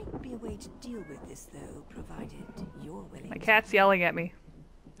 There might be a way to deal with this, though, provided you're willing. My cat's yelling at me.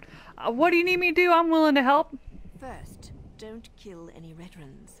 What do you need me to do? I'm willing to help. First, don't kill any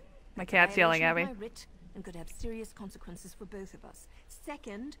Redrons. My cat's yelling at me. My writ and could have serious consequences for both of us.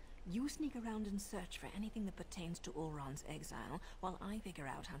 Second, you sneak around and search for anything that pertains to Ulron's exile, while I figure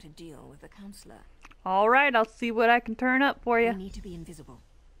out how to deal with the counselor. All right, I'll see what I can turn up for you. You need to be invisible.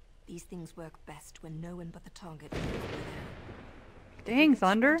 These things work best when no one but the target knows they're there. Dang,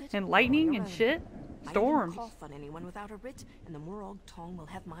 thunder and lightning and shit. Storms. I won't cough on anyone without a writ, and the Morag tongue will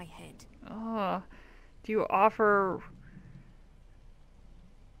have my head. Do you offer...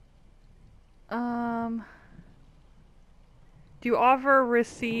 Do you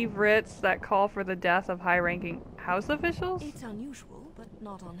receive writs that call for the death of high-ranking house officials? It's unusual, but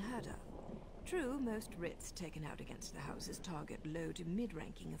not unheard of. True, most writs taken out against the houses target low to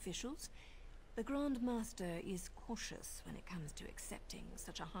mid-ranking officials. The Grand Master is cautious when it comes to accepting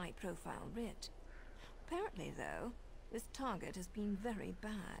such a high-profile writ. Apparently, though, This target has been very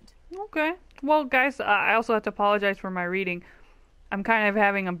bad. Okay. Well, guys, I also have to apologize for my reading. I'm kind of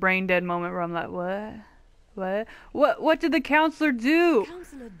having a brain dead moment where I'm like, what? What did the counselor do?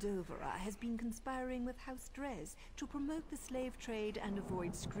 Councillor Dovera has been conspiring with House Drez to promote the slave trade and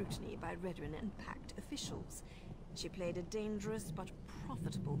avoid scrutiny by Redrin and Pact officials. She played a dangerous but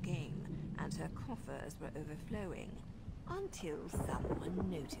profitable game, and her coffers were overflowing. Until someone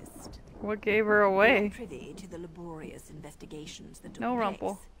noticed. What gave her We are away? privy to the laborious investigations that took No, place.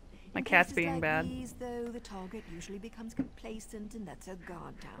 Rumple. My In cat's cases being like bad. These, though, the target usually becomes complacent and lets her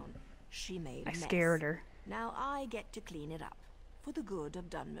guard down. She made a I mess. scared her. Now I get to clean it up for the good of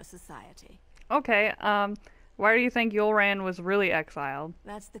Dunmer society. Okay, why do you think Yulran was really exiled?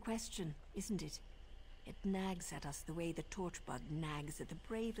 That's the question, isn't it? It nags at us the way the torchbug nags at the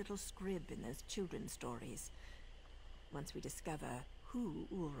brave little scrib in those children's stories. Once we discover who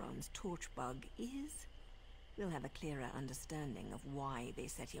Ulron's torchbug is, we'll have a clearer understanding of why they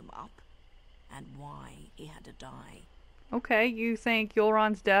set him up and why he had to die. Okay, you think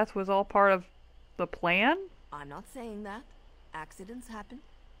Yulran's death was all part of the plan? I'm not saying that. Accidents happen.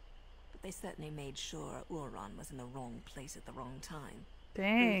 But they certainly made sure Ulron was in the wrong place at the wrong time. Both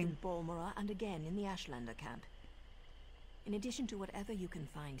Dang. in Balmora and again in the Ashlander camp. In addition to whatever you can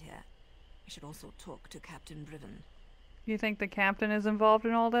find here, we should also talk to Captain Briven. You think the captain is involved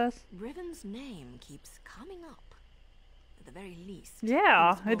in all this? Briven's name keeps coming up. At the very least,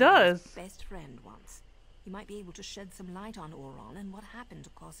 Yeah, he was it does. Ulron's best friend once. He might be able to shed some light on Ulron and what happened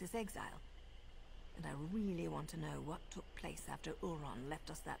to cause his exile. And I really want to know what took place after Ulron left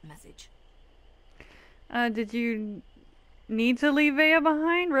us that message. Did you need to leave Veya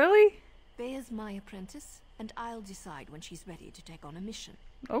behind? Really? Veya's my apprentice, and I'll decide when she's ready to take on a mission.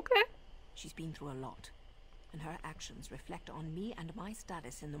 Okay. She's been through a lot, and her actions reflect on me and my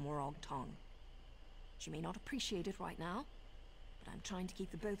status in the Morag Tong. She may not appreciate it right now, but I'm trying to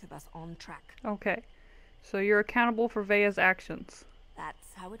keep the both of us on track. Okay. So you're accountable for Veya's actions.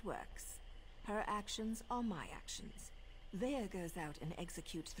 That's how it works. Her actions are my actions. Veya goes out and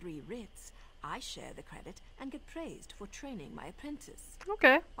executes 3 writs. I share the credit and get praised for training my apprentice.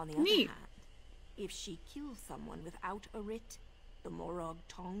 Okay. On the other Neat. hand, if she kills someone without a writ, the Morag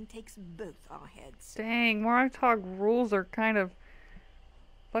Tong takes both our heads. Dang, Moragtog rules are kind of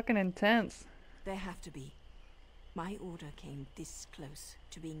fucking intense. There have to be. My order came this close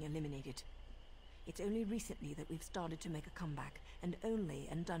to being eliminated. It's only recently that we've started to make a comeback, and only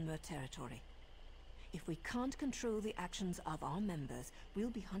in Dunmer territory. If we can't control the actions of our members,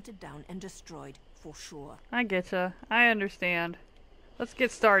 we'll be hunted down and destroyed for sure. I getcha. I understand. Let's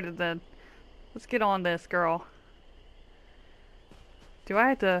get started then. Let's get on this, girl. Do I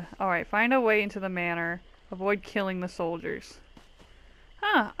have to... Alright, find a way into the manor. Avoid killing the soldiers.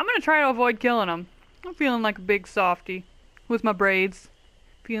 Huh, I'm gonna try to avoid killing them. I'm feeling like a big softie. With my braids.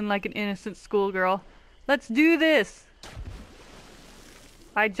 Feeling like an innocent schoolgirl. Let's do this!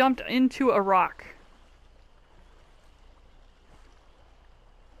 I jumped into a rock.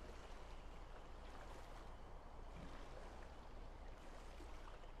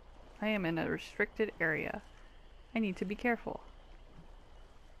 I am in a restricted area. I need to be careful.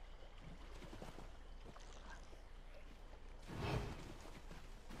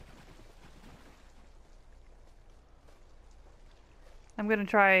 I'm gonna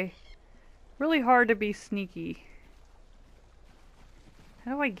try really hard to be sneaky.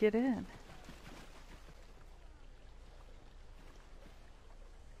 How do I get in?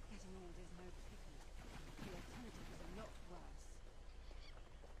 Getting old is no picnic. The alternative is a lot worse.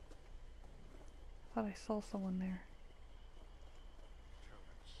 Thought I saw someone there.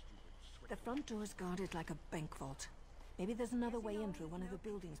 The front door's guarded like a bank vault. Maybe there's another way in through one of the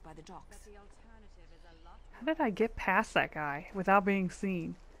buildings by the docks. The alternative is a lot How did I get past that guy without being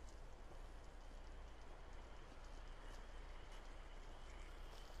seen?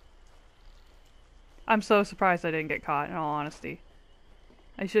 I'm so surprised I didn't get caught, in all honesty.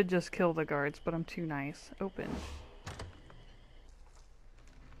 I should just kill the guards, but I'm too nice. Open.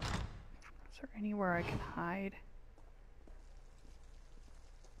 Is there anywhere I can hide?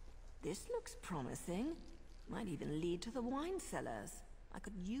 This looks promising. Might even lead to the wine cellars. I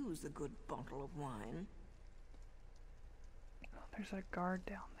could use a good bottle of wine. Oh, there's a guard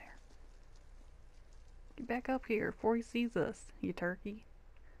down there. Get back up here before he sees us, you turkey.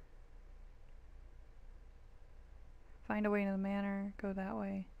 Find a way into the manor, go that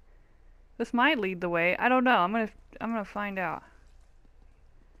way. This might lead the way. I don't know. I'm gonna find out.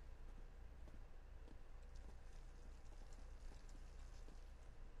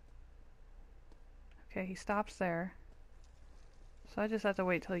 Okay, he stops there. So I just have to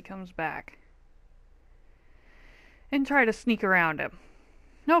wait till he comes back. and try to sneak around him.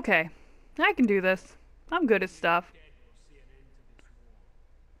 Okay, I can do this. I'm good at stuff.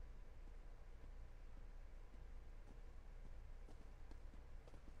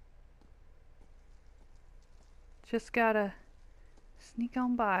 Just gotta sneak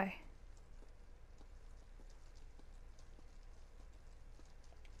on by.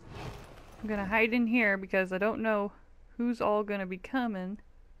 I'm gonna hide in here because I don't know who's all gonna be coming.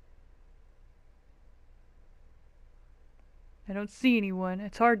 I don't see anyone.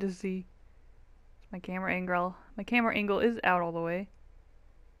 It's hard to see. My camera angle. My camera angle is out all the way.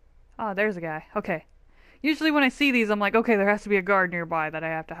 Ah, there's a guy. Okay. Usually when I see these, I'm like, okay, there has to be a guard nearby that I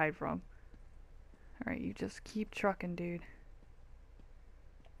have to hide from. Alright, you just keep trucking, dude.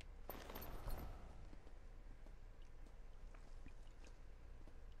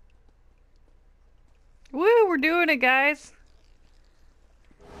 Woo, we're doing it, guys!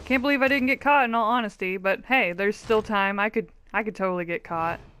 Can't believe I didn't get caught, in all honesty, but hey, there's still time. I could totally get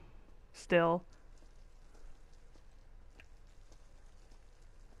caught. Still.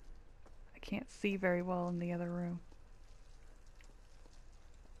 I can't see very well in the other room.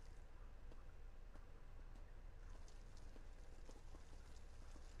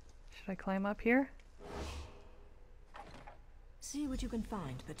 Should I climb up here? See what you can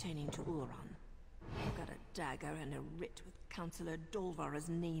find pertaining to Ulran. I've got a dagger and a writ with Councillor Dolvara's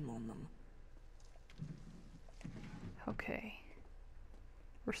name on them. Okay.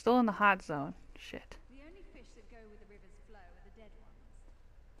 We're still in the hot zone. Shit. The only fish that go with the river's flow are the dead ones.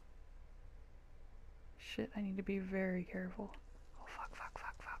 Shit, I need to be very careful. Oh, fuck, fuck,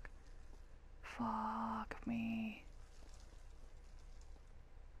 fuck, fuck. Fuck me.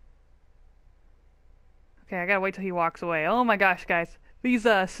 Okay, I gotta wait till he walks away. Oh my gosh, guys. These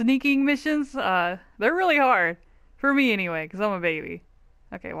sneaking missions, they're really hard. For me anyway, because I'm a baby.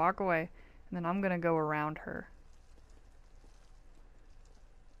 Okay, walk away. And then I'm gonna go around her.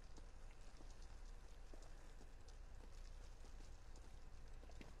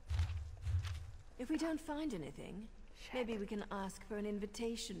 If we don't find anything, maybe we can ask for an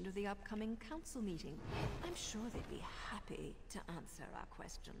invitation to the upcoming council meeting. I'm sure they'd be happy to answer our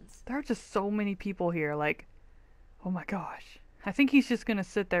questions. There are just so many people here, like, oh my gosh. I think he's just gonna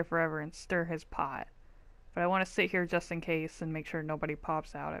sit there forever and stir his pot. But I want to sit here just in case and make sure nobody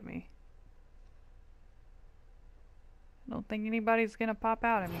pops out at me. I don't think anybody's gonna pop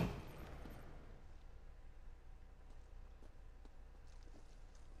out at me.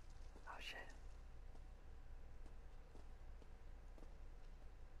 Oh shit.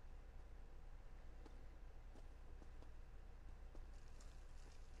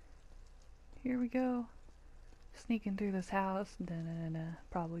 Here we go. Sneaking through this house. Da-na-na-na.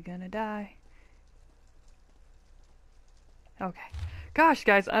 Probably gonna die. Okay. Gosh,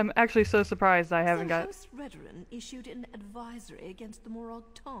 guys, I'm actually so surprised I haven't got... House Redoran issued an advisory against the Morag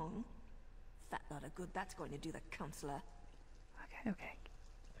Tong. Fat lot of good that's going to do the councillor. Okay, okay.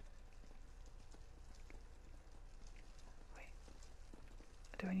 Wait.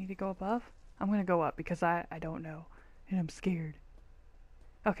 Do I need to go above? I'm gonna go up because I don't know. And I'm scared.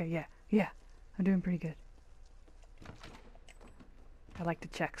 Okay, yeah. I'm doing pretty good. I like to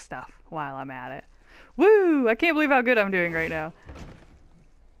check stuff while I'm at it. Woo! I can't believe how good I'm doing right now.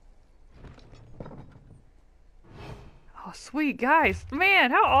 Oh, sweet guys.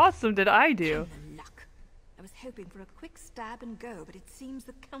 Man, how awesome did I do? Luck. I was hoping for a quick stab and go, but it seems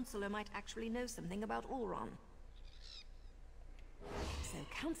the councillor might actually know something about Ulran. So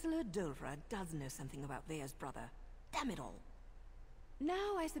Councillor Dolvara does know something about Veya's brother. Damn it all.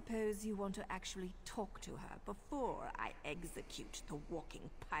 Now I suppose you want to actually talk to her before I execute the walking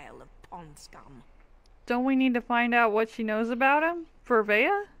pile of pond scum. Don't we need to find out what she knows about him? For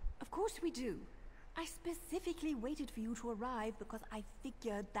Veya? Of course we do. I specifically waited for you to arrive because I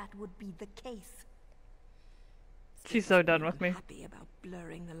figured that would be the case. She's so done with me. Happy about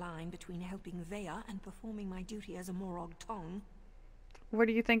blurring the line between helping Veya and performing my duty as a Morag Tong. What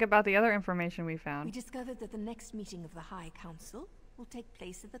do you think about the other information we found? We discovered that the next meeting of the High Council will take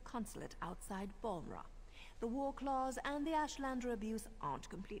place at the consulate outside Balmra. The war clause and the Ashlander abuse aren't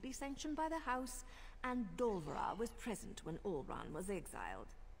completely sanctioned by the House, and Dolvara was present when Ulran was exiled.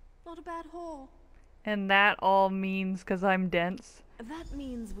 Not a bad haul. And that all means because I'm dense? That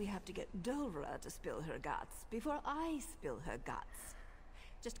means we have to get Dolvara to spill her guts before I spill her guts.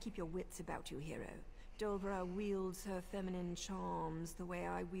 Just keep your wits about you, hero. Dolvara wields her feminine charms the way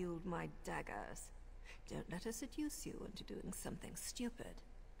I wield my daggers. Don't let her seduce you into doing something stupid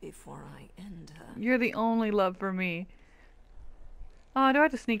before I end her. You're the only love for me. Oh, do I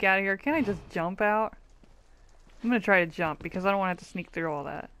have to sneak out of here? Can I just jump out? I'm gonna try to jump because I don't want to have to sneak through all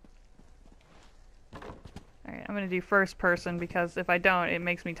that. Alright, I'm gonna do first person because if I don't, it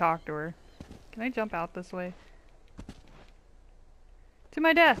makes me talk to her. Can I jump out this way? To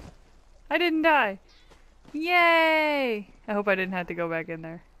my death! I didn't die! Yay! I hope I didn't have to go back in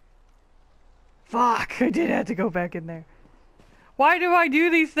there. Fuck! I did have to go back in there. Why do I do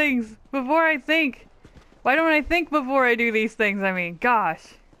these things before I think? Why don't I think before I do these things? I mean,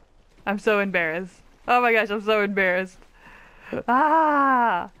 gosh. I'm so embarrassed. Oh my gosh, I'm so embarrassed.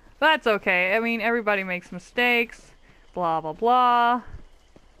 Ah! That's okay. I mean, everybody makes mistakes. Blah, blah, blah.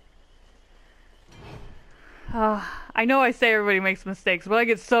 I know I say everybody makes mistakes, but I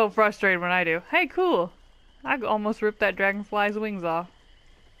get so frustrated when I do. Hey, cool. I almost ripped that dragonfly's wings off.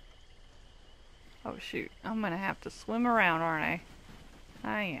 Oh shoot, I'm gonna have to swim around, aren't I?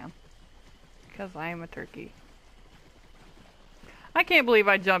 I am. Because I am a turkey. I can't believe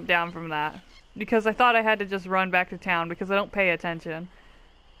I jumped down from that. Because I thought I had to just run back to town because I don't pay attention.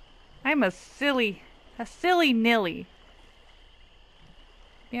 I'm a silly nilly.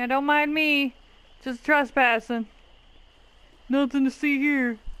 Yeah, don't mind me. Just trespassing. Nothing to see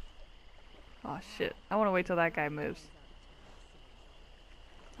here. Oh shit, I want to wait till that guy moves.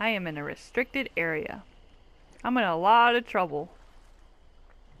 I am in a restricted area. I'm in a lot of trouble.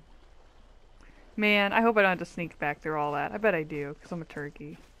 Man, I hope I don't have to sneak back through all that. I bet I do, because I'm a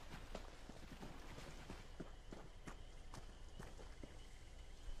turkey.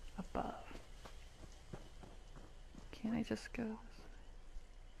 Above. Can't I just go?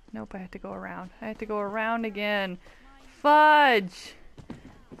 Nope, I have to go around. I have to go around again. Fudge!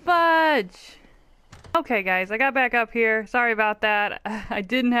 Fudge! Okay guys, I got back up here. Sorry about that. I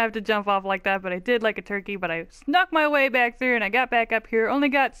didn't have to jump off like that, but I did like a turkey, but I snuck my way back through and I got back up here. Only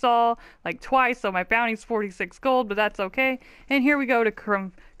got Saul like twice, so my bounty's 46 gold, but that's okay. And here we go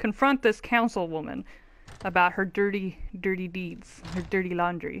to confront this councilwoman about her dirty deeds, her dirty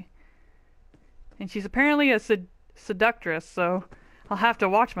laundry. And she's apparently a seductress, so I'll have to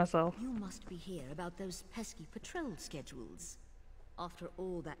watch myself. You must be here about those pesky patrol schedules. After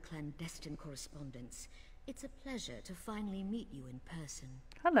all that clandestine correspondence, it's a pleasure to finally meet you in person.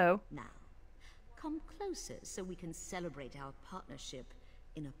 Hello. Now, come closer so we can celebrate our partnership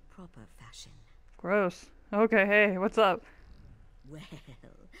in a proper fashion. Gross. Okay, hey, what's up? Well,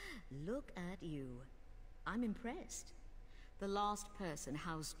 look at you. I'm impressed. The last person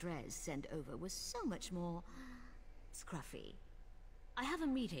House Drez sent over was so much more scruffy. I have a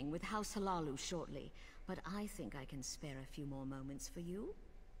meeting with House Halalu shortly, but I think I can spare a few more moments for you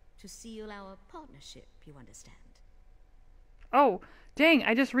to seal our partnership, you understand? Oh, dang,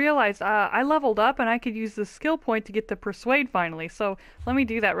 I just realized I leveled up and I could use the skill point to get the persuade finally. So let me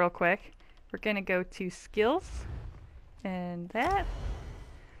do that real quick. We're gonna go to skills and that.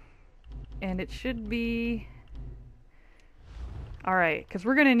 And it should be... Alright, because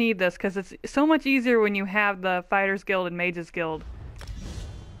we're gonna need this because it's so much easier when you have the Fighters Guild and Mages Guild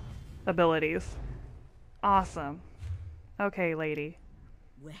abilities. Awesome. Okay, lady.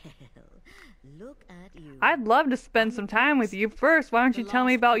 Well, look at you. I'd love to spend some time with you. First, why don't you tell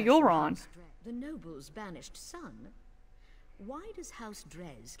me about Yulron? The noble's banished son. Why does House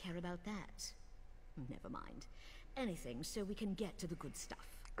Drez care about that? Never mind. Anything so we can get to the good stuff.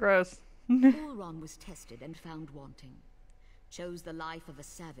 Gross. Ulron was tested and found wanting. Chose the life of a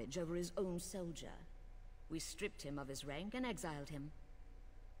savage over his own soldier. We stripped him of his rank and exiled him.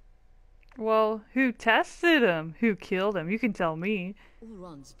 Well, who tested him? Who killed him? You can tell me.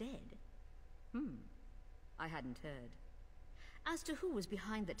 Ulron's dead. I hadn't heard. As to who was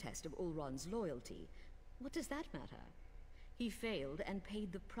behind the test of Ulron's loyalty, what does that matter? He failed and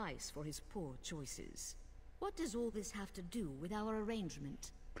paid the price for his poor choices. What does all this have to do with our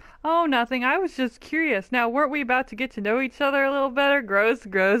arrangement? Oh, nothing. I was just curious. Now, weren't we about to get to know each other a little better? Gross,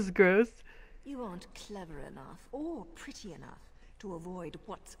 gross, gross. You aren't clever enough or pretty enough to avoid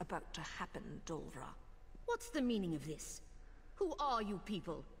what's about to happen, Dolvra. What's the meaning of this? Who are you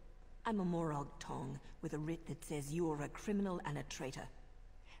people? I'm a Morag Tong with a writ that says you're a criminal and a traitor.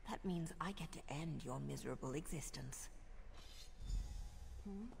 That means I get to end your miserable existence.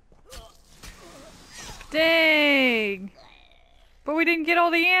 Dang! But we didn't get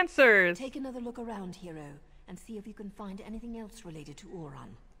all the answers! Take another look around, hero, and see if you can find anything else related to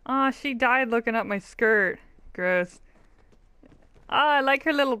Ulron. Aw, she died looking up my skirt. Gross. Ah, I like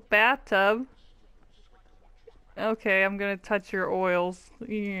her little bathtub. Okay, I'm gonna touch your oils.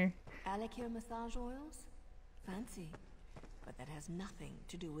 Yeah. Alicure massage oils? Fancy. But that has nothing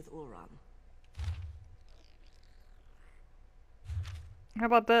to do with Ulron. How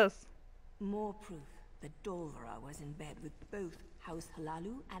about this? More proof that Dolvra was in bed with both House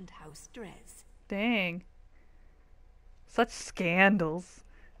Halalu and House Drez. Dang. Such scandals.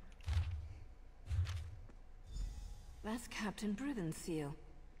 That's Captain Briven's seal.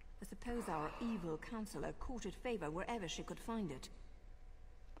 I suppose our evil counselor courted favor wherever she could find it.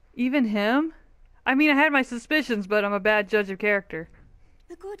 Even him? I mean, I had my suspicions, but I'm a bad judge of character.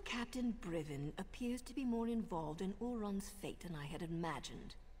 The good Captain Briven appears to be more involved in Ulron's fate than I had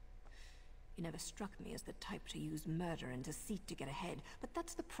imagined. He never struck me as the type to use murder and deceit to get ahead, but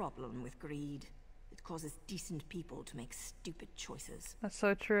that's the problem with greed. It causes decent people to make stupid choices. That's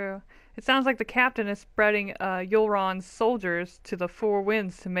so true. It sounds like the captain is spreading Ulron's soldiers to the four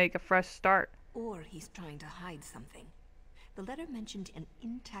winds to make a fresh start. Or he's trying to hide something. The letter mentioned an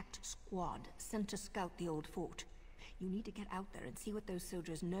intact squad sent to scout the old fort. You need to get out there and see what those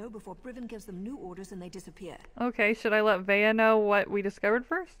soldiers know before Briven gives them new orders and they disappear. Okay, should I let Veya know what we discovered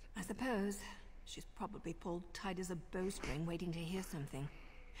first? I suppose. She's probably pulled tight as a bowstring waiting to hear something.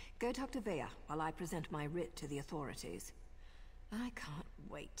 Go talk to Veya while I present my writ to the authorities. I can't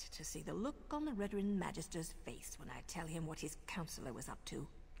wait to see the look on the Redoran Magister's face when I tell him what his counselor was up to.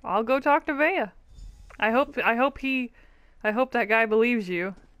 I'll go talk to Veya. I hope that guy believes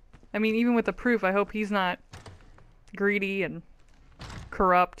you. I mean, even with the proof, I hope he's not greedy and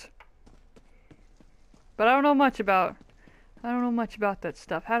corrupt. But I don't know much about that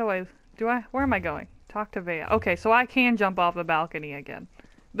stuff. Where am I going? Talk to Veya. Okay, so I can jump off the balcony again.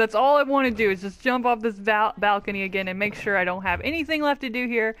 That's all I want to do is just jump off this balcony again and make sure I don't have anything left to do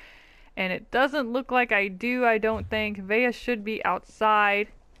here. And it doesn't look like I do, I don't think. Veya should be outside.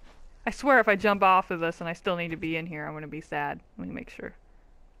 I swear if I jump off of this and I still need to be in here, I'm going to be sad. Let me make sure.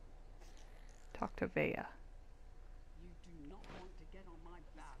 Talk to Veya.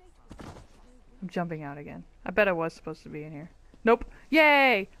 I'm jumping out again. I bet I was supposed to be in here. Nope.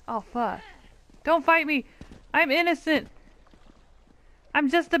 Yay! Oh, fuck. Don't fight me. I'm innocent. I'm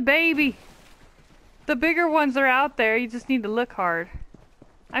just a baby. The bigger ones are out there. You just need to look hard.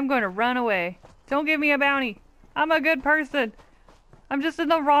 I'm going to run away. Don't give me a bounty. I'm a good person. I'm just in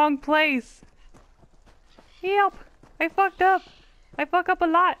the wrong place. Help. I fucked up. I fuck up a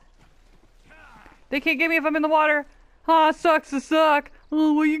lot. They can't get me if I'm in the water. Ah, sucks to suck.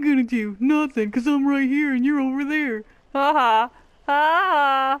 Oh, what are you gonna do? Nothing, 'cause I'm right here and you're over there. Ha ha. Ha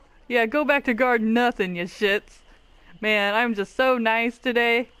ha. Yeah, go back to guard nothing, you shits. Man, I'm just so nice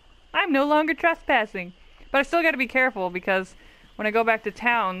today. I'm no longer trespassing. But I still gotta be careful because when I go back to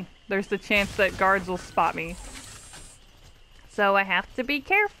town, there's the chance that guards will spot me. So I have to be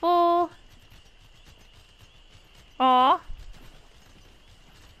careful. Aw.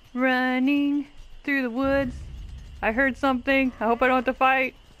 Running through the woods. I heard something. I hope I don't have to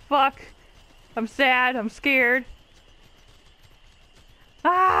fight. Fuck. I'm sad. I'm scared.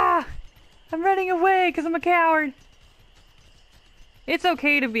 Ah! I'm running away because I'm a coward. It's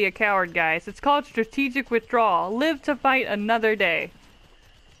okay to be a coward, guys. It's called strategic withdrawal. Live to fight another day.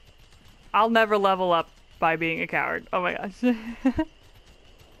 I'll never level up by being a coward. Oh my gosh.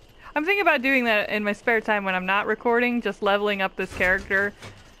 I'm thinking about doing that in my spare time when I'm not recording, just leveling up this character.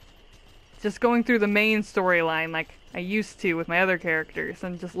 Just going through the main storyline like I used to with my other characters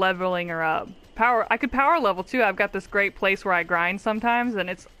and just leveling her up. I could power level too. I've got this great place where I grind sometimes and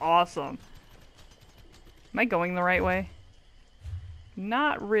it's awesome. Am I going the right way?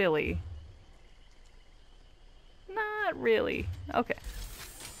 Not really. Not really. Okay.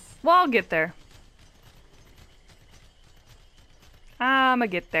 Well, I'll get there. I'ma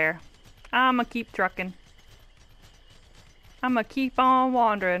get there. I'ma keep trucking. I'ma keep on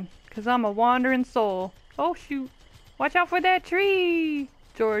wandering. 'Cause I'm a wandering soul. Oh shoot. Watch out for that tree!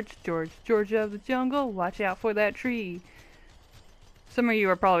 George of the jungle, watch out for that tree. Some of you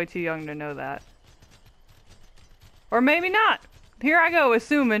are probably too young to know that. Or maybe not. Here I go,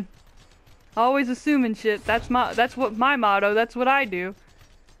 assuming. Always assuming shit. That's what my motto. That's what I do.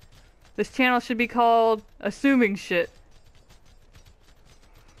 This channel should be called Assuming Shit.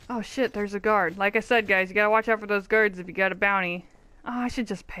 Oh shit, there's a guard. Like I said, guys, you gotta watch out for those guards if you got a bounty. Oh, I should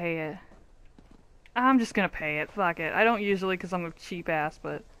just pay it. I'm just gonna pay it. Fuck it. I don't usually because I'm a cheap ass,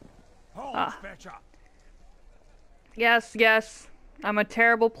 but... Yes, yes. I'm a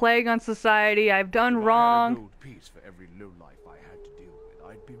terrible plague on society. I've done wrong. If I had a gold piece for every lowlife I had to deal with,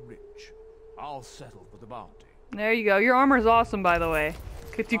 I'd be rich. I'll settle for the bounty. There you go. Your armor's awesome, by the way.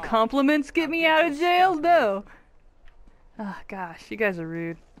 Could 2 compliments get me out of jail? No. Ah, gosh. You guys are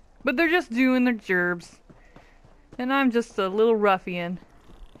rude. But they're just doing their gerbs. And I'm just a little ruffian.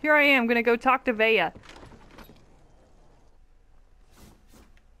 Here I am, gonna go talk to Veya.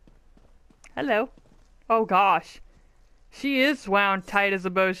 Hello. Oh gosh. She is wound tight as a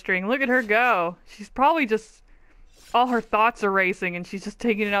bowstring. Look at her go. She's probably just... all her thoughts are racing and she's just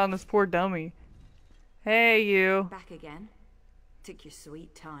taking it out on this poor dummy. Hey, you. Back again. Took your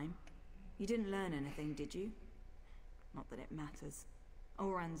sweet time. You didn't learn anything, did you? Not that it matters.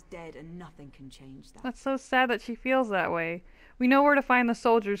 Oran's dead and nothing can change that. That's so sad that she feels that way. We know where to find the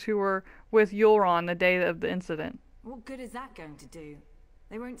soldiers who were with Euron the day of the incident. What good is that going to do?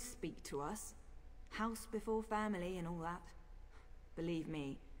 They won't speak to us. House before family and all that. Believe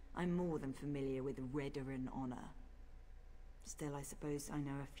me, I'm more than familiar with Redoran honor. Still, I suppose I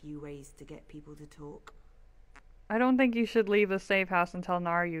know a few ways to get people to talk. I don't think you should leave the safe house until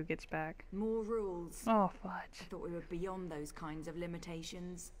Naryu gets back. More rules. Oh, fudge. I thought we were beyond those kinds of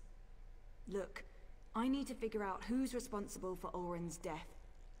limitations. Look, I need to figure out who's responsible for Oren's death.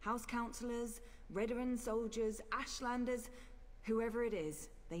 House councillors, Redoran soldiers, Ashlanders, whoever it is,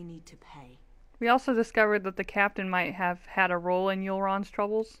 they need to pay. We also discovered that the captain might have had a role in Euron's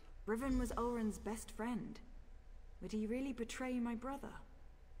troubles. Riven was Oren's best friend. Would he really betray my brother?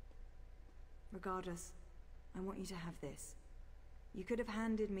 Regardless, I want you to have this. You could have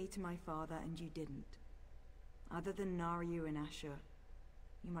handed me to my father and you didn't. Other than Naryu and Asher,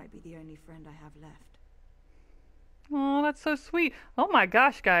 you might be the only friend I have left. Oh, that's so sweet. Oh my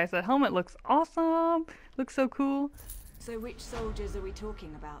gosh, guys, that helmet looks awesome. Looks so cool. So which soldiers are we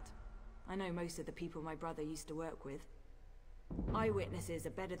talking about? I know most of the people my brother used to work with. Eyewitnesses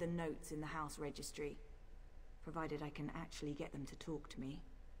are better than notes in the house registry, provided I can actually get them to talk to me.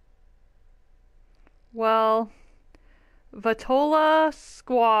 Well, Vatola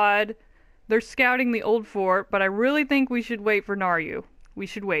squad, they're scouting the old fort, but I really think we should wait for Naryu. We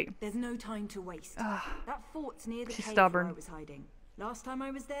should wait. There's no time to waste. That fort's near the cave stubborn. where I was hiding. Last time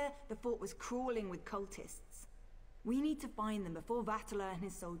I was there, the fort was crawling with cultists. We need to find them before Vatala and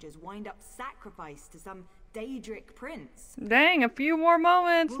his soldiers wind up sacrificed to some Daedric prince. Dang, a few more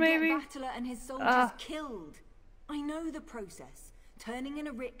moments, maybe. Get Vatala and his soldiers killed. I know the process. Turning in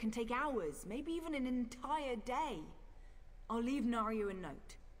a writ can take hours, maybe even an entire day. I'll leave Naryu a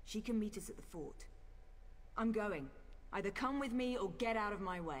note. She can meet us at the fort. I'm going. Either come with me or get out of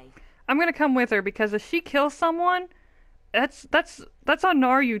my way. I'm gonna come with her because if she kills someone, that's on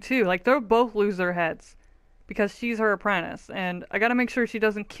Naryu too. Like, they'll both lose their heads because she's her apprentice, and I gotta make sure she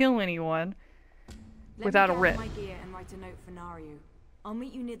doesn't kill anyone without a writ. Let me gather my gear and write a note for Naryu. I'll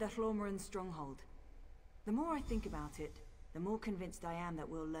meet you near the Hlormaran stronghold. The more I think about it, the more convinced I am that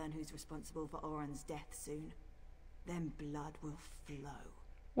we'll learn who's responsible for Oren's death soon. Then blood will flow.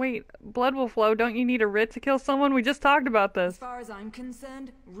 Wait, blood will flow? Don't you need a writ to kill someone? We just talked about this. As far as I'm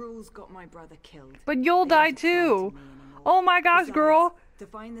concerned, rules got my brother killed. But you'll die too. Oh my gosh, Besides, girl. To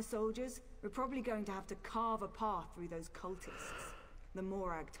find the soldiers, we're probably going to have to carve a path through those cultists. The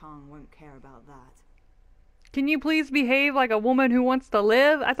Morag tongue won't care about that. Can you please behave like a woman who wants to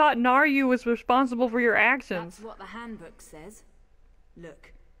live? I thought Naryu was responsible for your actions. That's what the handbook says.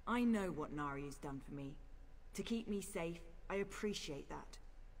 Look, I know what Naryu's done for me. To keep me safe, I appreciate that.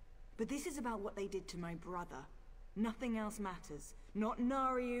 But this is about what they did to my brother. Nothing else matters. Not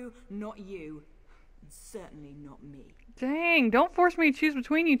Naryu, not you, and certainly not me. Dang, don't force me to choose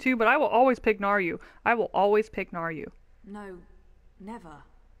between you two, but I will always pick Naryu. I will always pick Naryu. No, never.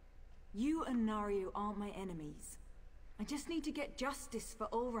 You and Naryu aren't my enemies. I just need to get justice for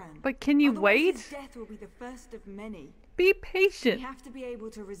Oran. But can you Otherwise, wait? his death will be the first of many. Be patient. We have to be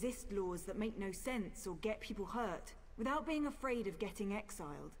able to resist laws that make no sense or get people hurt, without being afraid of getting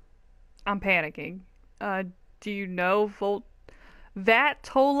exiled. I'm panicking. Do you know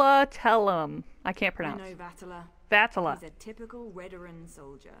Vatola Tellum? I can't pronounce. I know Vatala. Vatala. He's a typical Redoran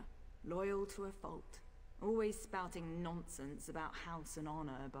soldier, loyal to a fault, always spouting nonsense about house and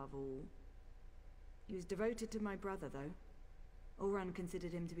honor above all. He was devoted to my brother, though. Oran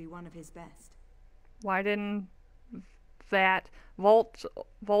considered him to be one of his best. Why didn't that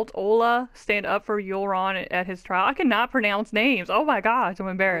Voltola stand up for Euron at his trial? I cannot pronounce names. Oh my gosh, I'm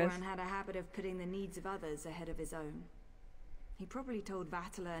embarrassed. Oran had a habit of putting the needs of others ahead of his own. He probably told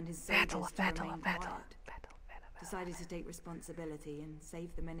Vatala and his soldiers to remain quiet. Decided to take responsibility and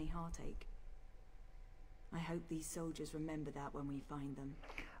save them any heartache. I hope these soldiers remember that when we find them.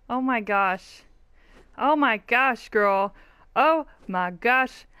 Oh my gosh. Oh my gosh, girl. Oh my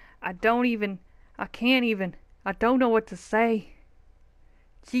gosh. I don't know what to say.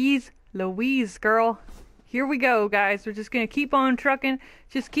 Jeez Louise, girl. Here we go, guys. We're just gonna keep on trucking.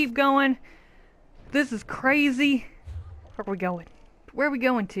 Just keep going. This is crazy. Where are we going? Where are we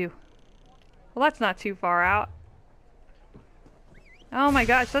going to? Well, that's not too far out. Oh my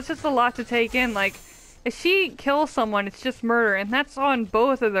gosh, that's just a lot to take in. Like, if she kills someone, it's just murder, and that's on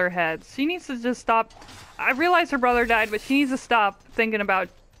both of their heads. She needs to just stop. I realize her brother died, but she needs to stop thinking about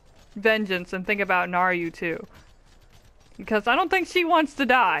vengeance and think about Naryu too. Because I don't think she wants to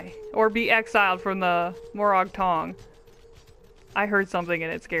die or be exiled from the Morag Tong. I heard something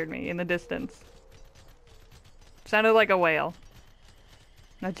and it scared me in the distance. Sounded like a whale.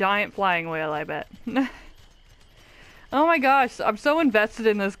 A giant flying whale, I bet. Oh my gosh, I'm so invested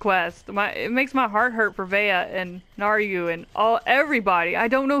in this quest. It makes my heart hurt for Veya and Naryu and everybody. I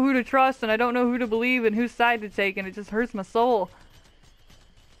don't know who to trust and I don't know who to believe and whose side to take, and it just hurts my soul.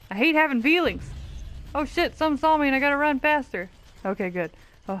 I hate having feelings. Oh shit, some saw me and I gotta run faster. Okay, good.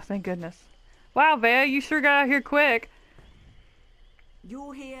 Oh, thank goodness. Wow, Veya, you sure got out here quick.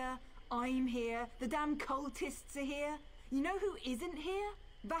 You're here, I'm here, the damn cultists are here. You know who isn't here?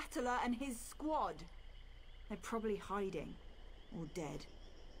 Battler and his squad. They're probably hiding. Or dead.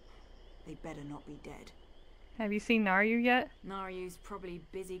 They better not be dead. Have you seen Naryu yet? Naryu's probably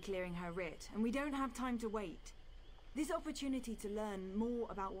busy clearing her writ, and we don't have time to wait. This opportunity to learn more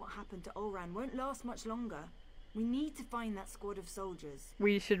about what happened to Olran won't last much longer. We need to find that squad of soldiers.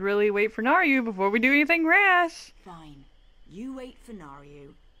 We should really wait for Naryu before we do anything rash. Fine. You wait for Naryu.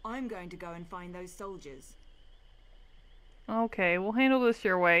 I'm going to go and find those soldiers. Okay, we'll handle this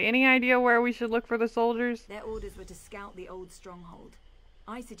your way. Any idea where we should look for the soldiers? Their orders were to scout the old stronghold.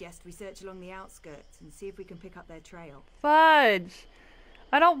 I suggest we search along the outskirts and see if we can pick up their trail. Fudge!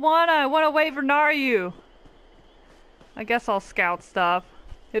 I don't wanna. I wanna wait for Naryu. I guess I'll scout stuff.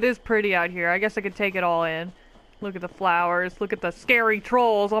 It is pretty out here. I guess I could take it all in. Look at the flowers. Look at the scary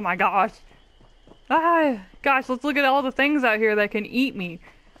trolls. Oh my gosh. Ah, gosh, let's look at all the things out here that can eat me.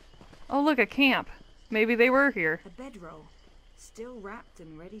 Oh, look, a camp. Maybe they were here. A bedroll. Still wrapped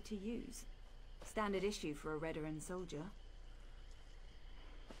and ready to use. Standard issue for a Redoran soldier.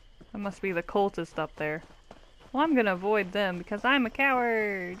 That must be the cultist up there. Well, I'm gonna avoid them because I'm a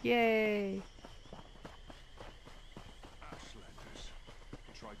coward. Yay.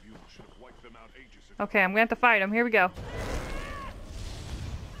 Okay, I'm gonna have to fight him. Here we go.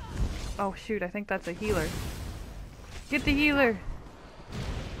 Oh shoot, I think that's a healer. Get the healer.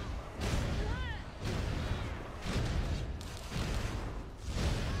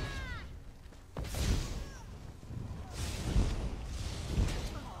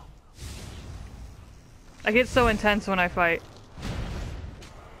 I get so intense when I fight.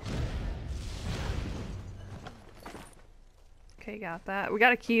 Okay, got that. We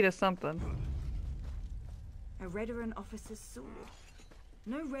got a key to something. A Redoran officer's sword.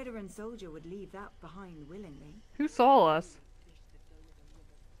 No Redoran soldier would leave that behind willingly. Who saw us?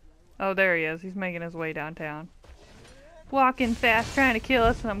 Oh, there he is. He's making his way downtown. Walking fast, trying to kill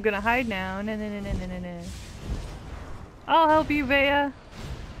us, and I'm gonna hide now. No. I'll help you, Veya.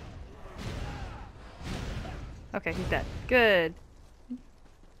 Okay, he's dead. Good.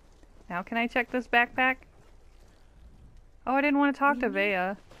 Now can I check this backpack? Oh, I didn't want to talk to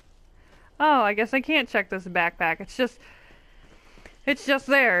Veya. Oh, I guess I can't check this backpack. It's just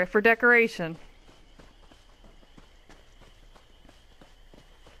there for decoration.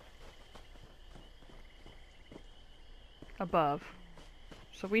 Above.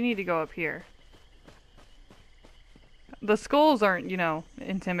 So we need to go up here. The skulls aren't, you know,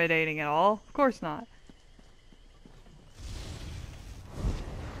 intimidating at all. Of course not.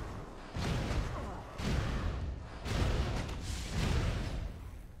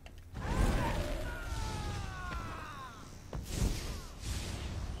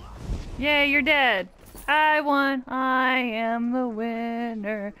 Yay, you're dead. I won. I am the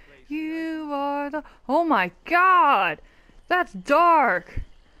winner. You are the... Oh my god! That's dark!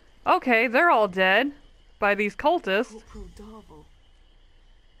 Okay, they're all dead. By these cultists. Corporal Darvel.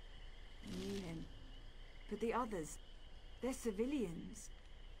 Meaning. But the others, they're civilians.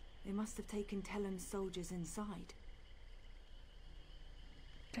 They must have taken Tellem's soldiers inside.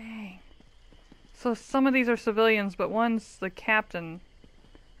 Dang. So some of these are civilians, but one's the captain.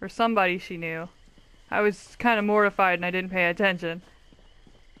 Or somebody she knew. I was kind of mortified and I didn't pay attention.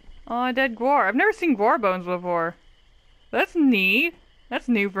 Oh, a dead Gwar. I've never seen Gwar bones before. That's neat. That's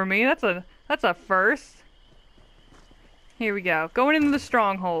new for me. That's a first. Here we go. Going into the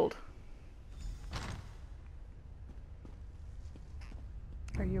stronghold.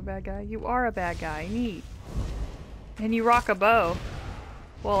 Are you a bad guy? You are a bad guy. Neat. And you rock a bow.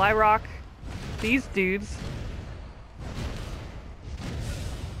 Well, I rock these dudes.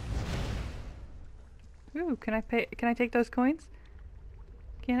 Ooh, can I take those coins?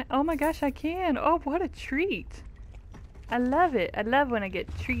 Can I? Oh my gosh, I can. Oh, what a treat. I love it. I love when I get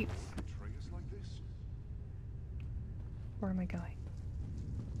treats. Where am I going?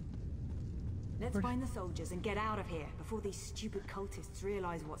 Let's find the soldiers and get out of here before these stupid cultists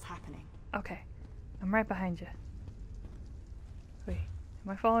realize what's happening. Okay. I'm right behind you. Wait,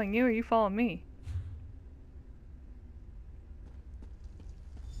 am I following you or are you following me?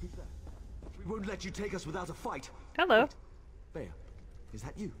 We won't let you take us without a fight. Hello. Veya, is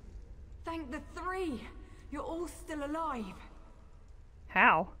that you? Thank the three! You're all still alive.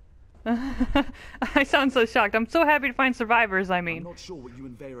 How? I sound so shocked. I'm so happy to find survivors, I mean. I'm not sure what you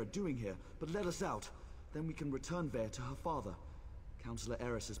and Veya are doing here, but let us out. Then we can return Veya to her father. Councillor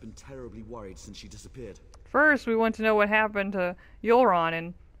Eris has been terribly worried since she disappeared. First, we want to know what happened to Yulron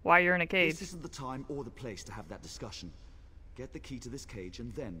and why you're in a cage. This isn't the time or the place to have that discussion. Get the key to this cage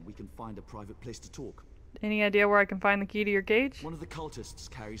and then we can find a private place to talk. Any idea where I can find the key to your cage? One of the cultists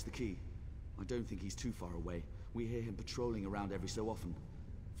carries the key. I don't think he's too far away. We hear him patrolling around every so often.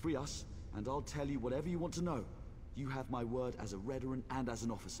 Free us, and I'll tell you whatever you want to know. You have my word as a Redoran and as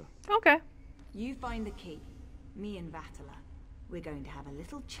an officer. Okay. You find the key. Me and Vatala. We're going to have a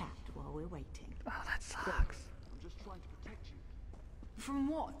little chat while we're waiting. Oh, that sucks. I'm just trying to protect you. From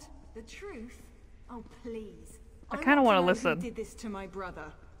what? The truth? Oh, please. I kind of want to know listen. Who did this to my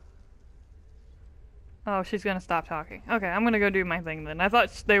brother? Oh, she's gonna stop talking. Okay, I'm gonna go do my thing then. I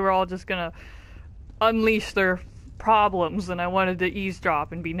thought they were all just gonna unleash their problems, and I wanted to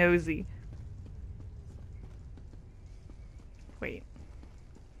eavesdrop and be nosy. Wait.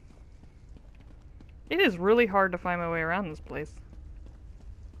 It is really hard to find my way around this place.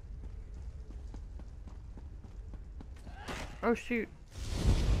 Oh shoot.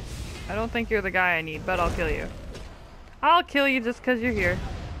 I don't think you're the guy I need, but I'll kill you. I'll kill you just because you're here.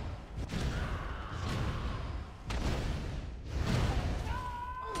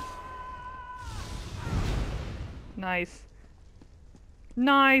 Nice.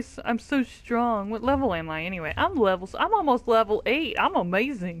 Nice! I'm so strong. What level am I anyway? I'm almost level 8. I'm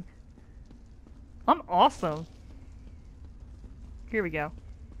amazing. I'm awesome. Here we go.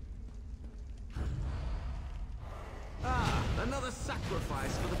 Ah, another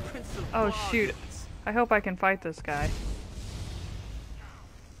sacrifice for the Prince of Oh shoot. I hope I can fight this guy.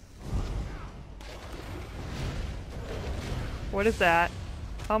 What is that?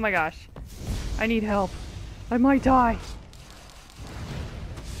 Oh my gosh. I need help. I might die.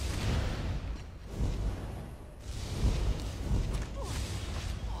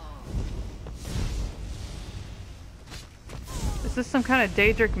 Is this some kind of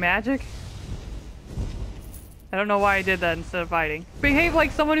Daedric magic? I don't know why I did that instead of fighting. Behave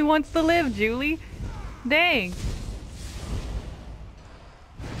like someone who wants to live, Julie. Dang.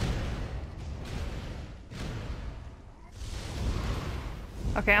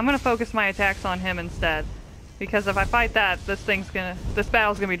 Okay, I'm gonna focus my attacks on him instead. Because if I fight that, this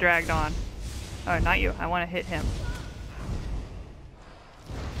battle's gonna be dragged on. Oh, not you. I wanna hit him.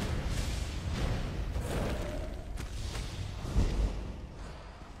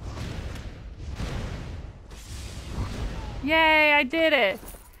 Yay, I did it!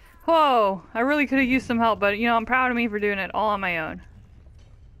 Whoa, I really could have used some help, but you know, I'm proud of me for doing it all on my own.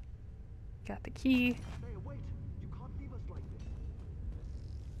 Got the key.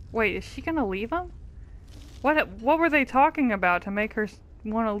 Wait, is she gonna leave him? What were they talking about to make her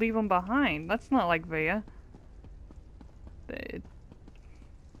want to leave him behind? That's not like Veya.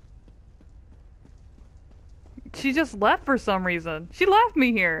 She just left for some reason. She left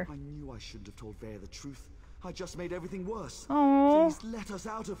me here. I knew I shouldn't have told Veya the truth. I just made everything worse. Oh. Please let us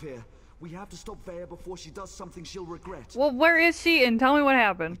out of here. We have to stop Veya before she does something she'll regret. Well, where is she? And tell me what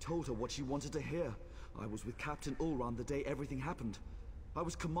happened. I told her what she wanted to hear. I was with Captain Ulran the day everything happened. I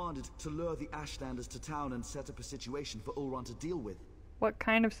was commanded to lure the Ashlanders to town and set up a situation for Ulran to deal with. What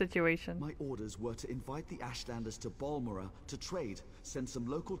kind of situation? My orders were to invite the Ashlanders to Balmora to trade, send some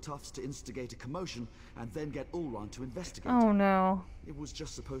local toughs to instigate a commotion, and then get Ulran to investigate. Oh no. It was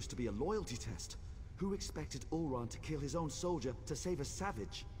just supposed to be a loyalty test. Who expected Ulran to kill his own soldier to save a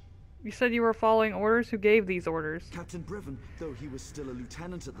savage? You said you were following orders? Who gave these orders? Captain Briven, though he was still a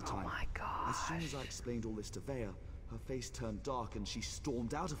lieutenant at the time. Oh my gosh. As soon as I explained all this to Veya, her face turned dark and she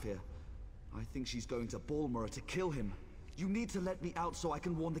stormed out of here. I think she's going to Balmora to kill him. You need to let me out so I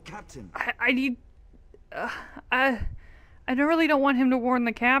can warn the captain. I need... I really don't want him to warn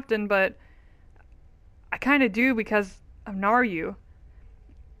the captain, but... I kind of do because of Naryu.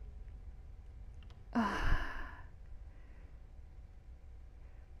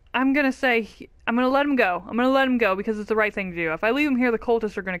 I'm gonna say... I'm gonna let him go. I'm gonna let him go because it's the right thing to do. If I leave him here, the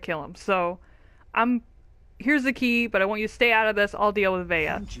cultists are gonna kill him. So, here's the key, but I want you to stay out of this. I'll deal with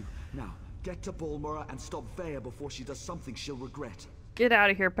Veya. Thank you. Now, get to Balmora and stop Veya before she does something she'll regret. Get out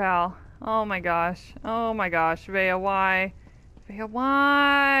of here, pal. Oh my gosh. Oh my gosh. Veya, why? Veya,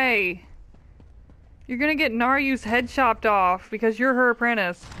 why? You're gonna get Naryu's head chopped off because you're her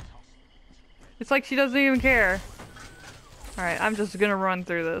apprentice. It's like she doesn't even care. Alright, I'm just gonna run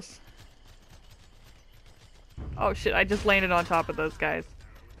through this. Oh shit, I just landed on top of those guys.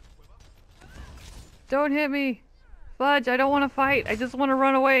 Don't hit me! Fudge, I don't want to fight. I just want to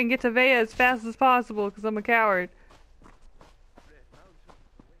run away and get to Veya as fast as possible because I'm a coward.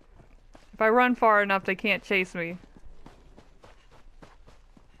 If I run far enough, they can't chase me.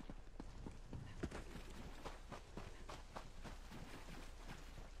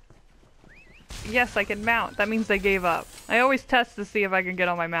 Yes, I can mount. That means they gave up. I always test to see if I can get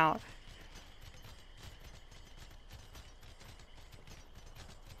on my mount.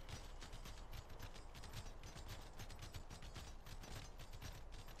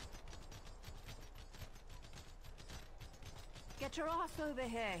 Get your ass over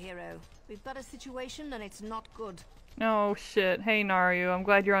here, hero. We've got a situation and it's not good. Oh shit. Hey Naryu, I'm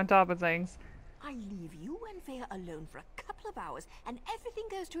glad you're on top of things. I leave you and Veya alone for a couple of hours and everything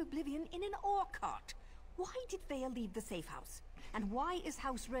goes to oblivion in an ore cart. Why did Veya leave the safe house? And why is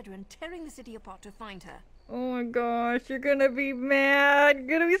House Redrun tearing the city apart to find her? Oh my gosh, you're gonna be mad.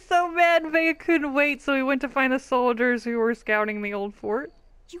 You're gonna be so mad. Veya couldn't wait, so he went to find the soldiers who were scouting the old fort.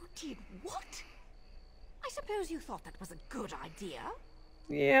 You did what? I suppose you thought that was a good idea?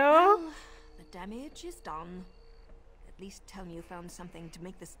 Yeah? Well, the damage is done. At least tell me you found something to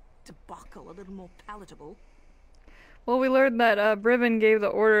make this debacle a little more palatable. Well, we learned that Brivin gave the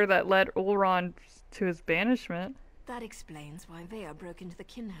order that led Ulron to his banishment. That explains why Veya broke into the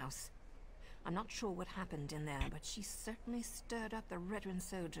kin house. I'm not sure what happened in there, but she certainly stirred up the Redrun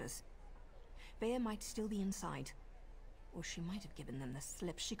soldiers. Veya might still be inside. Or she might have given them the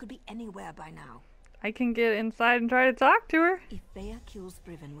slip. She could be anywhere by now. I can get inside and try to talk to her. If Veya kills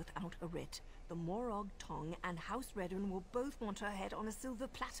Brivin without a writ, the Morog Tong and House Redrun will both want her head on a silver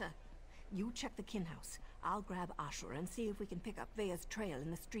platter. You check the kin house. I'll grab Ashur and see if we can pick up Veya's trail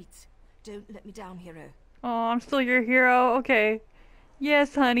in the streets. Don't let me down, hero. Oh, I'm still your hero. Okay.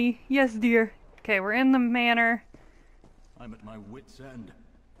 Yes, honey. Yes, dear. Okay, we're in the manor. I'm at my wit's end.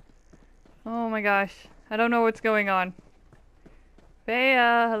 Oh my gosh. I don't know what's going on.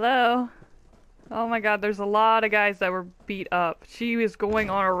 Veya, hello. Oh my god, there's a lot of guys that were beat up. She was going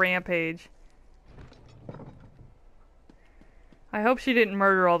on a rampage. I hope she didn't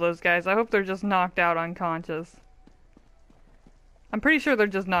murder all those guys. I hope they're just knocked out unconscious. I'm pretty sure they're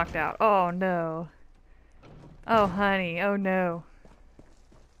just knocked out. Oh no. Oh honey, oh no.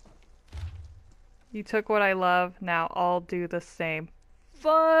 You took what I love, now I'll do the same.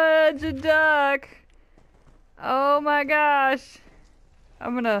 Fudge a duck! Oh my gosh.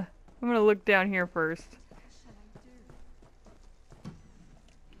 I'm gonna look down here first.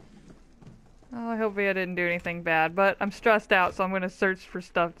 Oh, I hope Veya didn't do anything bad, but I'm stressed out, so I'm gonna search for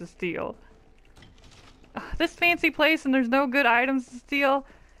stuff to steal. This fancy place and there's no good items to steal?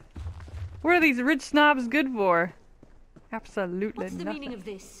 What are these rich snobs good for? Absolutely What's the nothing. meaning of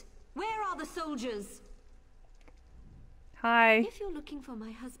this? Where are the soldiers? Hi. If you're looking for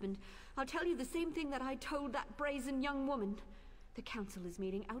my husband, I'll tell you the same thing that I told that brazen young woman. The council is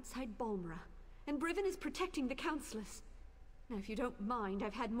meeting outside Balmora, and Brivin is protecting the councillors. Now, if you don't mind,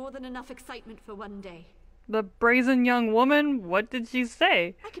 I've had more than enough excitement for one day. The brazen young woman? What did she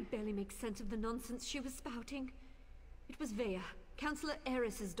say? I could barely make sense of the nonsense she was spouting. It was Veya, Councillor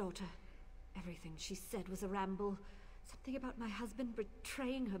Eris's daughter. Everything she said was a ramble. Something about my husband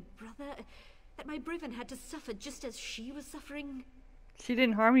betraying her brother, that my Brivin had to suffer just as she was suffering. She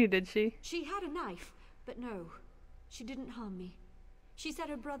didn't harm you, did she? She had a knife, but no, she didn't harm me. She said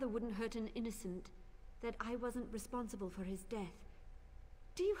her brother wouldn't hurt an innocent, that I wasn't responsible for his death.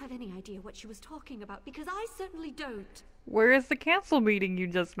 Do you have any idea what she was talking about? Because I certainly don't. Where is the council meeting you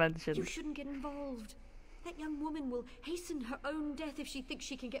just mentioned? You shouldn't get involved. That young woman will hasten her own death if she thinks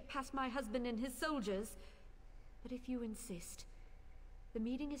she can get past my husband and his soldiers. But if you insist, the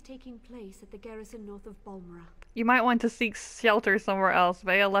meeting is taking place at the garrison north of Balmora. You might want to seek shelter somewhere else.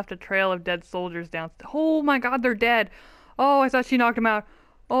 Veya left a trail of dead soldiers down. Oh my god, they're dead. Oh, I thought she knocked them out.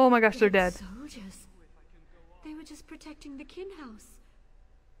 Oh my gosh, they're dead. Soldiers? They were just protecting the kin house.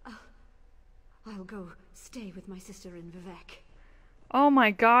 I'll go stay with my sister in Vivek. Oh my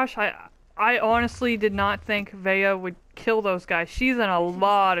gosh, I honestly did not think Veya would kill those guys. She's in a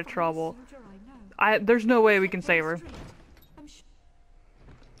lot of trouble. There's no way we can save her.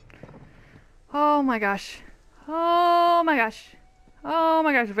 Oh my gosh. Oh my gosh. Oh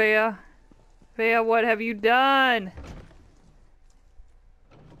my gosh, Veya. Veya, what have you done?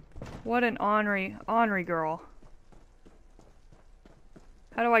 What an ornery girl.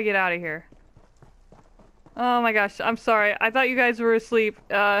 How do I get out of here? Oh my gosh, I'm sorry. I thought you guys were asleep.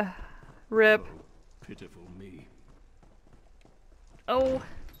 Rip. Oh, pitiful me. Oh,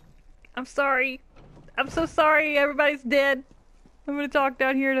 I'm sorry. I'm so sorry. Everybody's dead. I'm gonna talk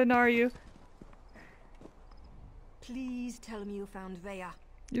down here to Naryu. Please tell me you found Veya.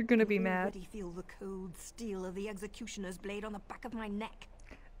 You're gonna be I mad. already feel the cold steel of the executioner's blade on the back of my neck.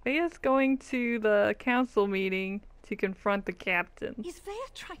 Veya's going to the council meeting to confront the captain. Is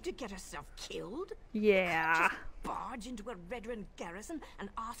Veya trying to get herself killed? Yeah. Just barge into a Redrun garrison and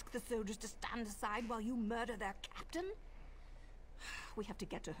ask the soldiers to stand aside while you murder their captain? We have to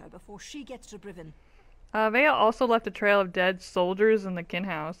get to her before she gets to Brivin. Veya also left a trail of dead soldiers in the kin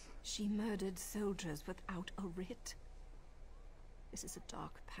house. She murdered soldiers without a writ. This is a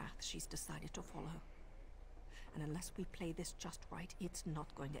dark path she's decided to follow. And unless we play this just right, it's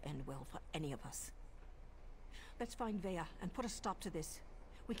not going to end well for any of us. Let's find Veya and put a stop to this.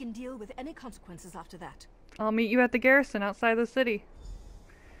 We can deal with any consequences after that. I'll meet you at the garrison outside the city.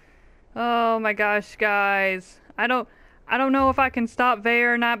 Oh my gosh, guys. I don't know if I can stop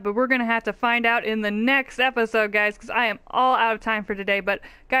Veya or not, but we're going to have to find out in the next episode, guys, because I am all out of time for today. But,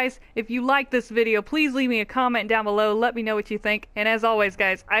 guys, if you like this video, please leave me a comment down below. Let me know what you think. And as always,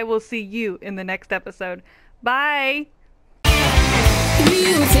 guys, I will see you in the next episode. Bye!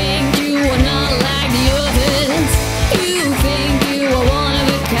 You think you are not like the others. You think you are one